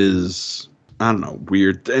is, I don't know,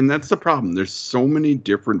 weird. And that's the problem. There's so many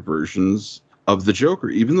different versions of the Joker.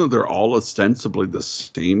 Even though they're all ostensibly the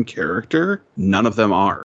same character, none of them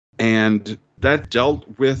are. And that dealt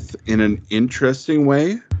with in an interesting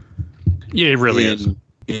way. Yeah, it really is.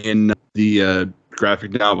 In the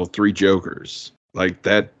graphic novel, Three Jokers. Like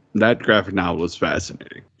that graphic novel is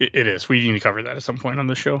fascinating. It is. We need to cover that at some point on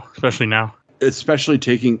the show, especially now. Especially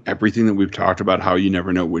taking everything that we've talked about, how you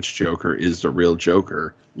never know which Joker is the real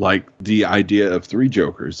Joker. Like the idea of Three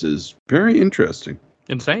Jokers is very interesting.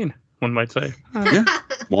 Insane, one might say. Yeah,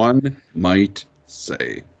 one might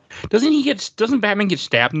say. Doesn't Batman get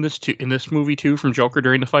stabbed in this movie too from Joker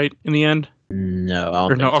during the fight in the end? No, I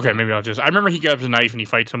don't think Okay, so. maybe I remember he grabs a knife and he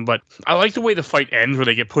fights him, but I like the way the fight ends where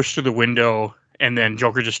they get pushed through the window and then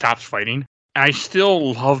Joker just stops fighting. I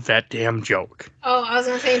still love that damn joke. Oh, I was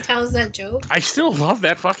gonna say, tell us that joke. I still love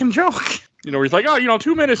that fucking joke. You know, where he's like,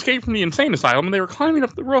 2 men escaped from the insane asylum and they were climbing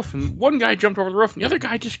up the roof and one guy jumped over the roof and the other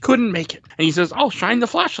guy just couldn't make it. And he says, I'll shine the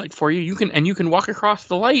flashlight for you. You can walk across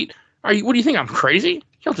the light. What do you think? I'm crazy?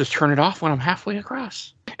 He'll just turn it off when I'm halfway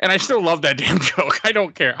across. And I still love that damn joke. I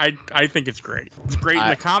don't care. I think it's great. It's great in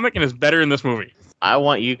the comic and it's better in this movie. I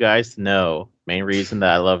want you guys to know, main reason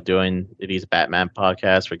that I love doing these Batman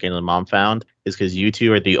podcasts for Getting the Mom Found is because you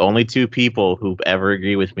two are the only two people who've ever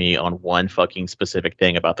agreed with me on one fucking specific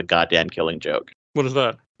thing about the goddamn killing joke. What is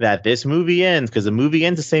that? That this movie ends, because the movie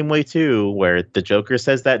ends the same way too, where the Joker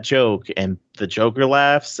says that joke and the Joker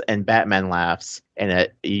laughs and Batman laughs. And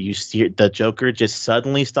you see the Joker just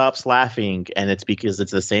suddenly stops laughing. And it's because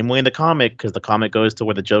it's the same way in the comic, because the comic goes to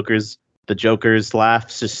where the Joker's laugh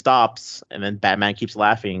just stops and then Batman keeps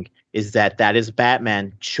laughing. Is that is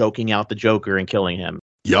Batman choking out the Joker and killing him.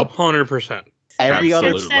 Yep. 100%. Every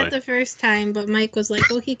other I said the first time, but Mike was like,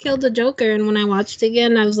 "Oh, he killed the Joker," and when I watched it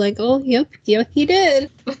again, I was like, "Oh, yep, he did."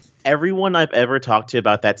 Everyone I've ever talked to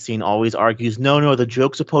about that scene always argues, no, the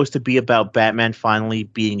joke's supposed to be about Batman finally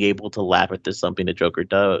being able to laugh at something the Joker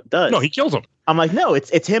does. No, he kills him. I'm like, no,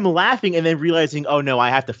 it's him laughing and then realizing, oh no, I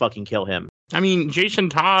have to fucking kill him. I mean, Jason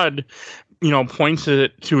Todd, points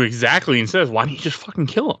it to exactly and says, "Why don't you just fucking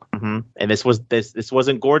kill him?" Mm-hmm. And this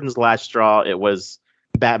wasn't Gordon's last straw. It was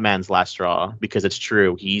Batman's last straw, because it's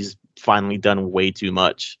true. He's finally done way too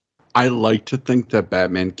much. I like to think that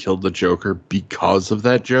Batman killed the Joker because of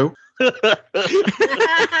that joke.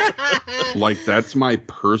 Like, that's my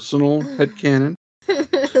personal headcanon.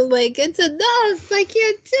 Like, it's enough. I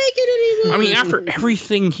can't take it anymore. I mean, after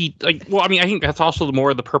everything I think that's also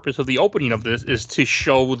more the purpose of the opening of this is to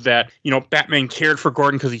show that, Batman cared for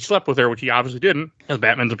Gordon because he slept with her, which he obviously didn't, because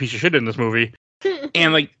Batman's a piece of shit in this movie.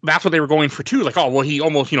 And, that's what they were going for, too. Like, oh, well, he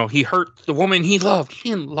almost, he hurt the woman he loved. He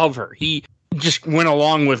didn't love her. He just went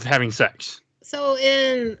along with having sex. So,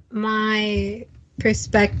 in my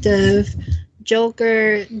perspective,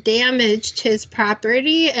 Joker damaged his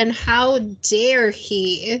property, and how dare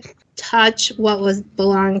he touch what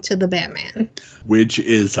belonged to the Batman? Which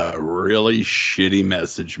is a really shitty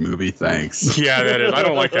message movie, thanks. Yeah, that is. I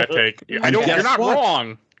don't like that take. You're not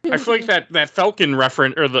wrong. I feel like that Falcon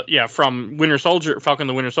reference, from Winter Soldier, Falcon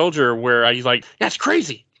the Winter Soldier, where he's like, "That's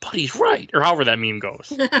crazy, but he's right," or however that meme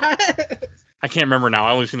goes. I can't remember now.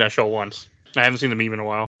 I only seen that show once. I haven't seen the meme in a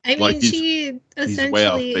while. I mean, she essentially he's way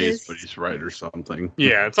off base, but he's right or something.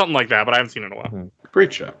 Yeah, it's something like that, but I haven't seen it in a while.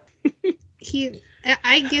 Great show.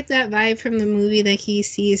 I get that vibe from the movie that he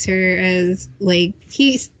sees her as, like,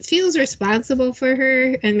 he feels responsible for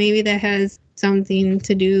her, and maybe that has something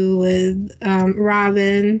to do with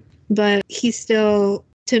Robin, but he still,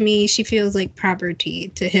 to me, she feels like property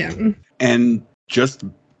to him. And just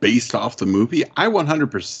based off the movie, I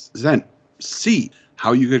 100% see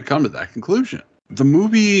how you could come to that conclusion. The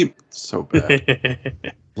movie, so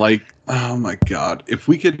bad. Like, oh my God. If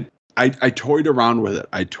we could, I toyed around with it.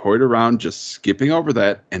 I toyed around just skipping over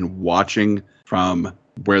that and watching from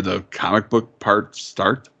where the comic book part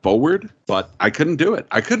starts forward, but I couldn't do it.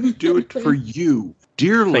 I couldn't do it for you,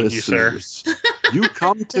 dear listeners. You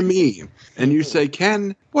come to me and you say,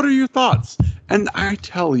 "Ken, what are your thoughts?" And I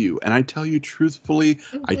tell you truthfully,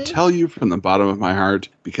 I tell you from the bottom of my heart,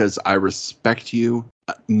 because I respect you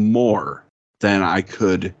more than I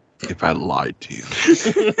could if I lied to you.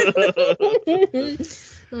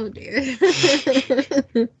 Oh dear.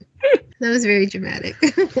 That was very dramatic.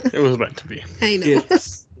 It was meant to be. I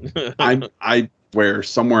know. I where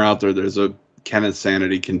somewhere out there's a Kenneth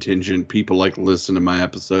Sanity contingent. People listen to my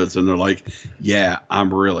episodes and they're like, "Yeah,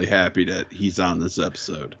 I'm really happy that he's on this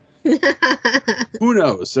episode." Who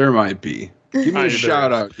knows? There might be. Give me a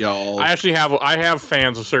shout out, y'all. I have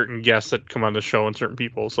fans of certain guests that come on the show and certain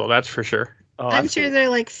people, so that's for sure. Oh, I'm that's sure cool. they're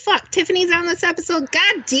like, fuck, Tiffany's on this episode.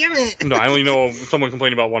 God damn it. No, I only know someone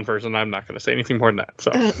complaining about one person. I'm not going to say anything more than that.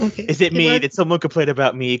 So, Okay. Is it me? Well, Did someone complain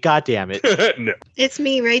about me? God damn it. no. it's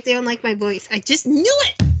me right there, like my voice. I just knew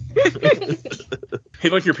it. Hey,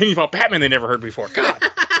 like your opinions about Batman they never heard before. God.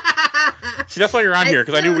 See, that's why you're on I here,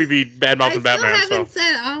 because I knew we'd be bad I mouthing still Batman. haven't So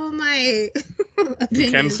said all my you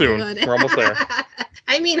opinions. can soon. about it. We're almost there.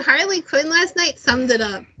 I mean, Harley Quinn last night summed it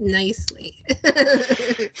up nicely.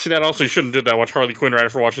 See, that also you shouldn't do that. Watch Harley Quinn right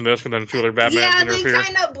after watching this, and then two other Batman Yeah, they interfere.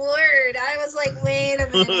 kind of blurred. I was like, wait a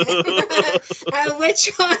minute.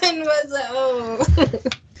 Which one was it? Oh.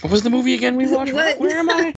 What was the movie again we watched? What? Where am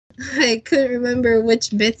I? I couldn't remember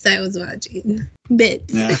which bits I was watching.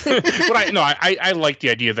 Bits. Yeah. But I like the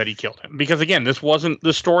idea that he killed him, because again,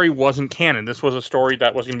 the story wasn't canon. This was a story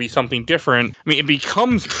that was going to be something different. I mean, it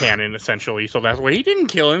becomes canon essentially, so that's why he didn't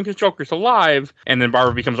kill him, because Joker's alive, and then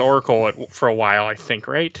Barbara becomes Oracle for a while, I think,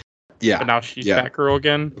 right? Yeah. But now she's Yeah. Batgirl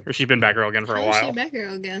again, or she's been Batgirl again for a How is she while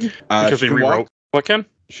Batgirl again? because she they can rewrote. walk. What, Ken?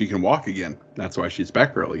 She can walk again. That's why she's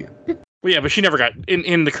Batgirl again. Well, yeah, but she never got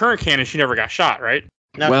in the current canon. She never got shot, right?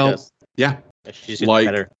 Now she Well, does. yeah. She's getting like-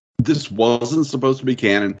 better. This wasn't supposed to be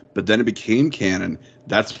canon, but then it became canon.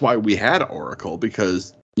 That's why we had Oracle,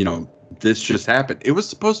 because, this just happened. It was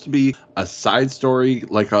supposed to be a side story,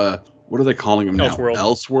 like what are they calling them now? Elseworld.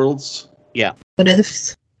 Elseworlds? What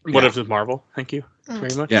ifs? What Yeah. if it's Marvel? Thank you Oh,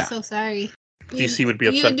 very much. Yeah. So sorry. DC would be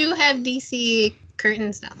upset. You do have DC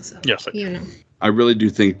curtains now, so Yes, I do. you know. I really do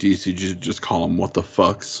think DC should just call them what the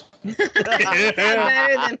fucks.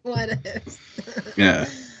 Better than what ifs. Yeah.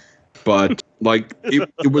 But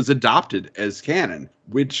it was adopted as canon,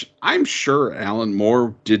 which I'm sure Alan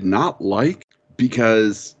Moore did not like,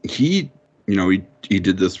 because he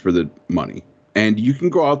did this for the money. And you can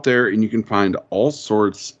go out there and you can find all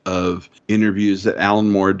sorts of interviews that Alan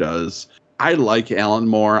Moore does. I like Alan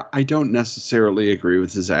Moore. I don't necessarily agree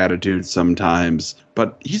with his attitude sometimes,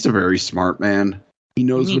 but he's a very smart man. He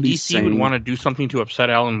knows You what mean he's DC saying. would want to do something to upset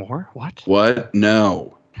Alan Moore? What? What?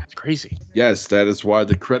 No. That's crazy. Yes, that is why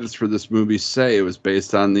the credits for this movie say it was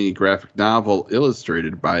based on the graphic novel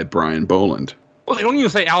illustrated by Brian Boland. Well, they don't even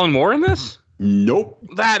say Alan Moore in this? Nope.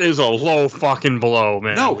 That is a low fucking blow,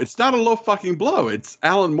 man. No, it's not a low fucking blow. It's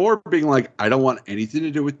Alan Moore being like, I don't want anything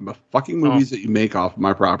to do with my fucking movies that you make off of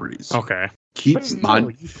my properties. Okay. Keep But my...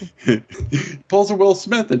 no, Pulls a Will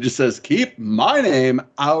Smith and just says, keep my name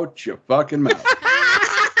out your fucking mouth.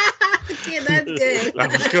 Okay, that's good.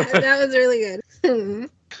 That was good. That was really good.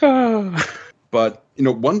 But,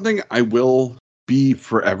 one thing I will be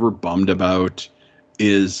forever bummed about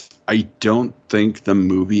is I don't think the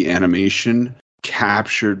movie animation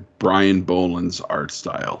captured Brian Boland's art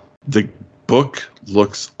style. The book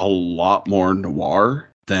looks a lot more noir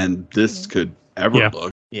than this could ever Yeah.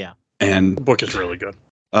 look. Yeah. And The book is really good.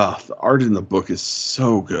 the art in the book is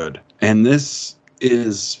so good. And this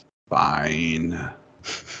is fine.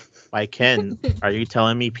 Why, Ken, are you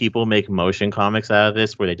telling me people make motion comics out of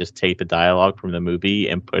this where they just take the dialogue from the movie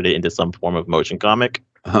and put it into some form of motion comic?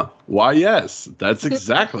 Why, yes, that's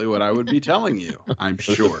exactly what I would be telling you, I'm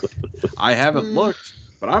sure. I haven't looked,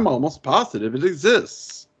 but I'm almost positive it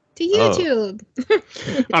exists. To YouTube.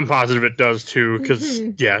 I'm positive it does too, because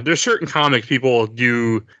yeah, there's certain comics people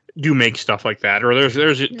do make stuff like that, or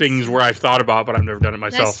there's things where I've thought about, but I've never done it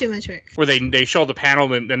myself. That's too much work. Where they show the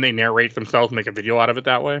panel and then they narrate themselves, make a video out of it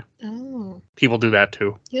that way. Oh, People do that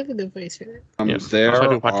too. you have a good voice for that. Yes, There also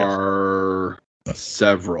I do podcasts. are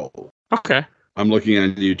several. Okay. I'm looking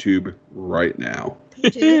at YouTube right now. To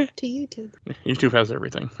YouTube. YouTube has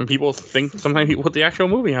everything. And people think sometimes people put the actual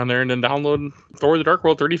movie on there and then download Thor the Dark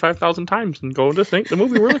World 35,000 times and go, this ain't the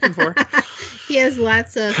movie we're looking for. He has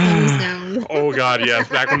lots of thumbs down. Oh, God, yes.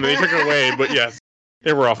 Back when they took it away, but yes.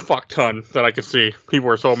 There were a fuck ton that I could see. People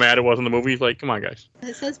were so mad it wasn't the movie. Like, come on, guys.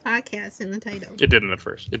 It says podcast in the title. It didn't at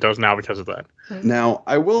first. It does now because of that. Now,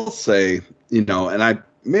 I will say, and I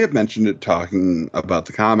may have mentioned it talking about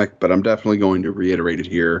the comic, but I'm definitely going to reiterate it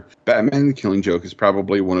here. Batman the Killing Joke is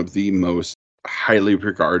probably one of the most highly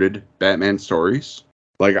regarded Batman stories.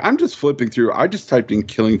 Like, I'm just flipping through. I just typed in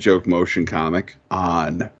Killing Joke motion comic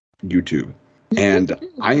on YouTube, and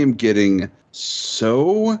I am getting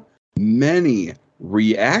so many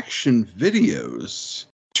reaction videos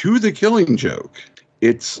to the Killing Joke.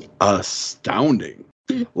 It's astounding.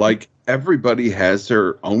 Like, everybody has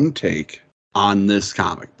their own take on this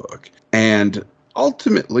comic book. And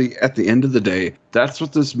ultimately, at the end of the day, that's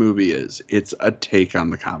what this movie is. It's a take on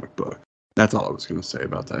the comic book. That's all I was going to say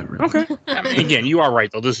about that. Really. Okay. I mean, again, you are right,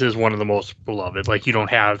 though. This is one of the most beloved. Like, you don't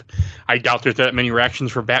have... I doubt there's that many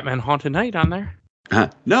reactions for Batman Haunted Night on there.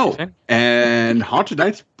 No. And Haunted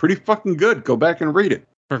Night's pretty fucking good. Go back and read it.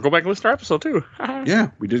 Or go back and listen to our episode, too. Yeah,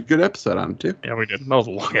 we did a good episode on it, too. Yeah, we did. That was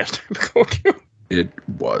a long-ass time to go, too. It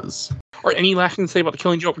was. Or any last thing to say about the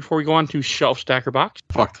Killing Joke before we go on to Shelf Stacker Box?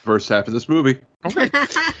 Fuck the first half of this movie. Okay.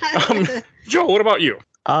 Joe, what about you?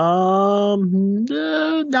 No,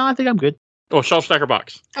 I think I'm good. Oh, Shelf Stacker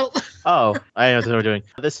Box. Oh, I know what we're doing.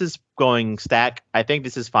 This is going stack. I think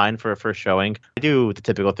this is fine for a first showing. I do the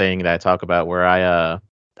typical thing that I talk about where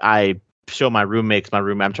I show my roommates I'm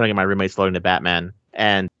trying to get my roommates loading to Batman.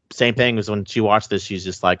 And same thing as when she watched this, she's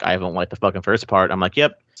just like, I haven't liked the fucking first part. I'm like,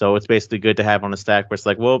 yep. So it's basically good to have on the stack where it's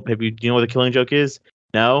like, well, do you know what the Killing Joke is?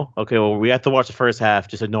 No? Okay, well, we have to watch the first half.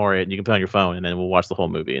 Just ignore it. And you can put it on your phone, and then we'll watch the whole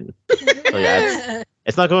movie. And so, yeah,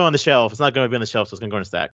 it's not going on the shelf. It's not going to be on the shelf, so it's going to go in the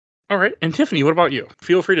stack. All right. And Tiffany, what about you?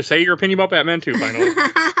 Feel free to say your opinion about Batman, too, finally.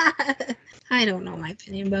 I don't know my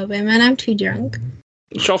opinion about Batman. I'm too drunk.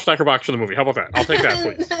 Shelf Stacker Box for the movie. How about that? I'll take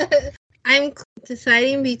that, please. I'm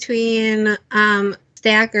deciding between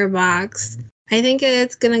stack or box. I think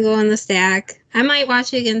it's gonna go in the stack. I might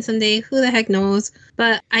watch it again someday. Who the heck knows?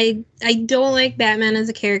 But I don't like Batman as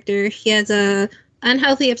a character. He has a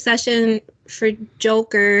unhealthy obsession for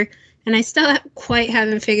Joker, and I still quite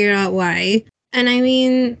haven't figured out why. And I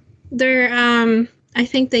mean, I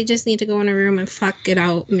think they just need to go in a room and fuck it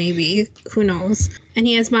out, maybe. Who knows? And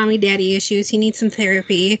he has mommy daddy issues. He needs some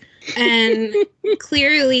therapy. And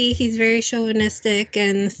clearly he's very chauvinistic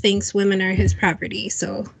and thinks women are his property.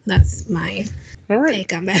 So that's my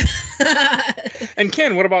take on that. And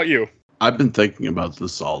Ken, what about you? I've been thinking about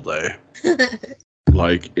this all day.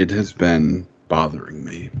 Like, it has been bothering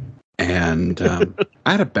me. And I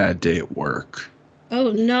had a bad day at work.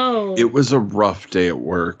 Oh, no. It was a rough day at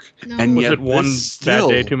work. No. And Was yet it one bad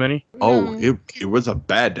day too many? Oh, No. it was a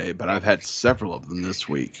bad day, but I've had several of them this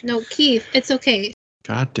week. No, Keith, it's okay.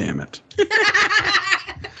 God damn it.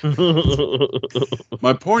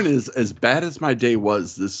 My point is, as bad as my day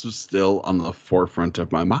was, this was still on the forefront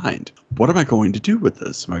of my mind. What am I going to do with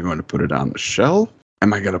this? Am I going to put it on the shelf?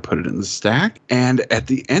 Am I going to put it in the stack? And at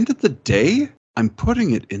the end of the day, I'm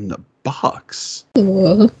putting it in the box.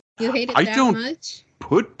 Whoa. You hate it I that don't- much?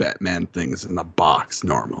 Put Batman things in the box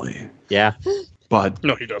normally. Yeah. But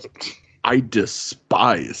No, he doesn't. I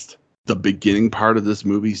despised the beginning part of this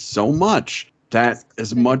movie so much that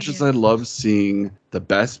as much as I love seeing the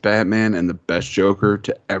best Batman and the best Joker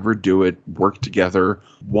to ever do it work together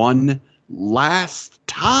one last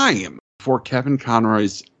time for Kevin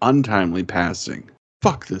Conroy's untimely passing,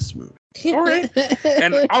 fuck this movie. All right.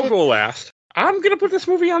 And I'll go last. I'm going to put this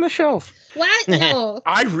movie on the shelf. What? No.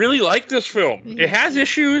 I really like this film. It has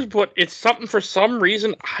issues, but it's something for some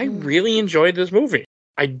reason. I really enjoyed this movie.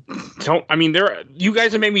 You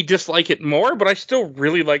guys have made me dislike it more, but I still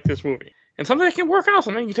really like this movie. And something that can work out.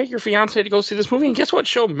 Something you take your fiance to go see this movie, and guess what?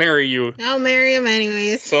 She'll marry you. I'll marry him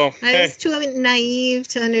anyways. So, I was too naive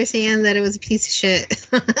to understand that it was a piece of shit.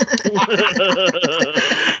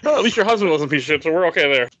 Well, at least your husband wasn't a piece of shit, so we're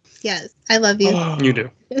okay there. Yes, I love you. You do.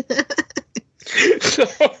 So,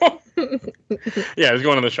 yeah, it's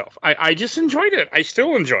going on the shelf. I just enjoyed it. I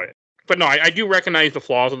still enjoy it. But no, I do recognize the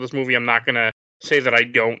flaws of this movie. I'm not going to say that I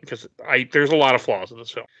don't, because there's a lot of flaws in this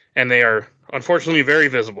film. And they are, unfortunately, very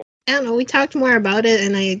visible. I don't know. We talked more about it,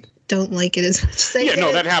 and I don't like it as much as I did.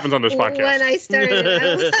 No, that happens on this podcast. When I started,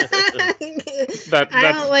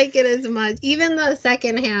 I don't like it as much. Even the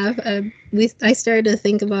second half, I started to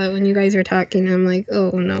think about it when you guys were talking. I'm like,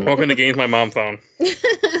 oh no. Welcome to games my mom found.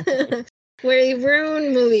 We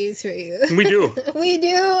ruin movies for you. We do. We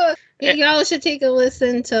do. Y'all should take a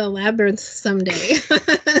listen to Labyrinth someday.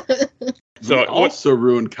 So We also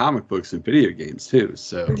ruined comic books and video games too.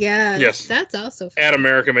 So Yeah. Yes. That's also fun. Ad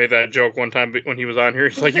America made that joke one time when he was on here.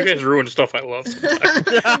 He's like, you guys ruined stuff I love.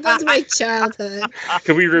 That was my childhood.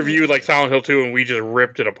 Because we reviewed like Silent Hill 2 and we just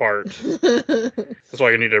ripped it apart. That's why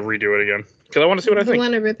you need to redo it again. Because I want to see what I You think.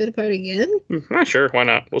 want to rip it apart again? Not sure. Why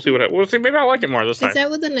not? We'll see we'll see. Maybe I like it more this time. Is that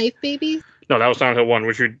with the knife baby? No, that was Silent Hill 1,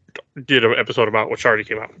 which we did an episode about, which already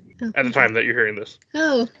came out at the time that you're hearing this.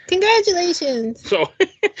 Oh, congratulations. So,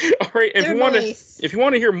 all right. If you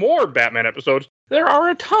want to hear more Batman episodes, there are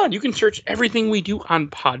a ton. You can search everything we do on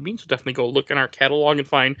Podbean. So definitely go look in our catalog and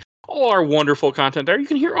find all our wonderful content there. You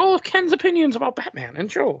can hear all of Ken's opinions about Batman and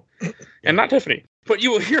Joe, and not Tiffany. But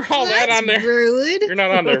you will hear all that on there. Rude. You're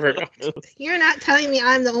not on there very much. You're not telling me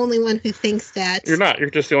I'm the only one who thinks that. You're not.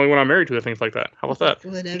 You're just the only one I'm married to that thinks like that. How about that?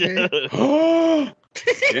 Whatever. I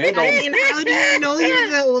I mean, how do you know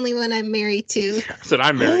you're the only one I'm married to? said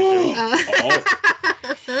I'm married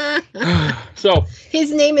to. So.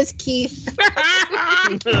 His name is Keith.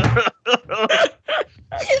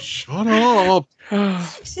 shut up.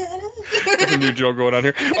 There's a new joke going on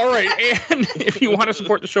here. All right, and if you want to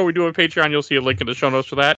support the show, we do have a Patreon. You'll see a link in the show notes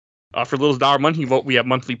for that. For little dollar money, vote. We have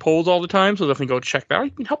monthly polls all the time, so definitely go check that out.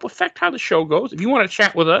 You can help affect how the show goes. If you want to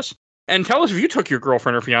chat with us and tell us if you took your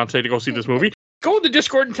girlfriend or fiance to go see this movie, go to the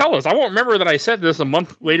Discord and tell us. I won't remember that I said this a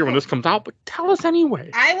month later when this comes out, but tell us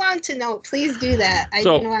anyway. I want to know. Please do that. I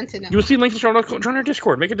do want to know. You'll see links in the show notes. Join our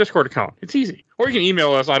Discord. Make a Discord account. It's easy. Or you can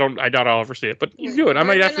email us. I doubt I'll ever see it, but you do it. I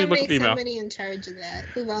might actually look at the email. Somebody in charge of that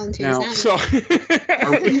who volunteers. Now, So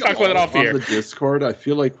are we talk about it off the air. on the Discord? I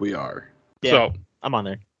feel like we are. Yeah, So I'm on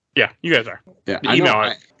there. yeah, you guys are. Yeah, The I email know.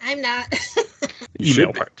 it. I'm not.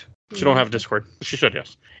 Email part. She don't have a Discord. She should,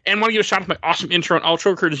 yes. And want to give a shout out to my awesome intro and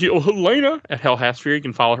outro courtesy of Helena at Hell Hasphere. You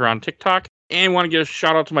can follow her on TikTok. And want to give a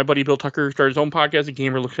shout out to my buddy Bill Tucker, who started his own podcast, A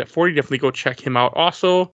Gamer Looks at 40. Definitely go check him out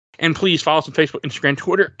also. And please follow us on Facebook, Instagram,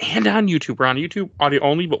 Twitter, and on YouTube. We're on YouTube, audio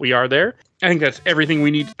only, but we are there. I think that's everything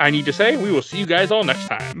I need to say. We will see you guys all next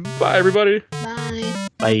time. Bye, everybody. Bye.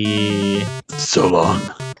 Bye. So long.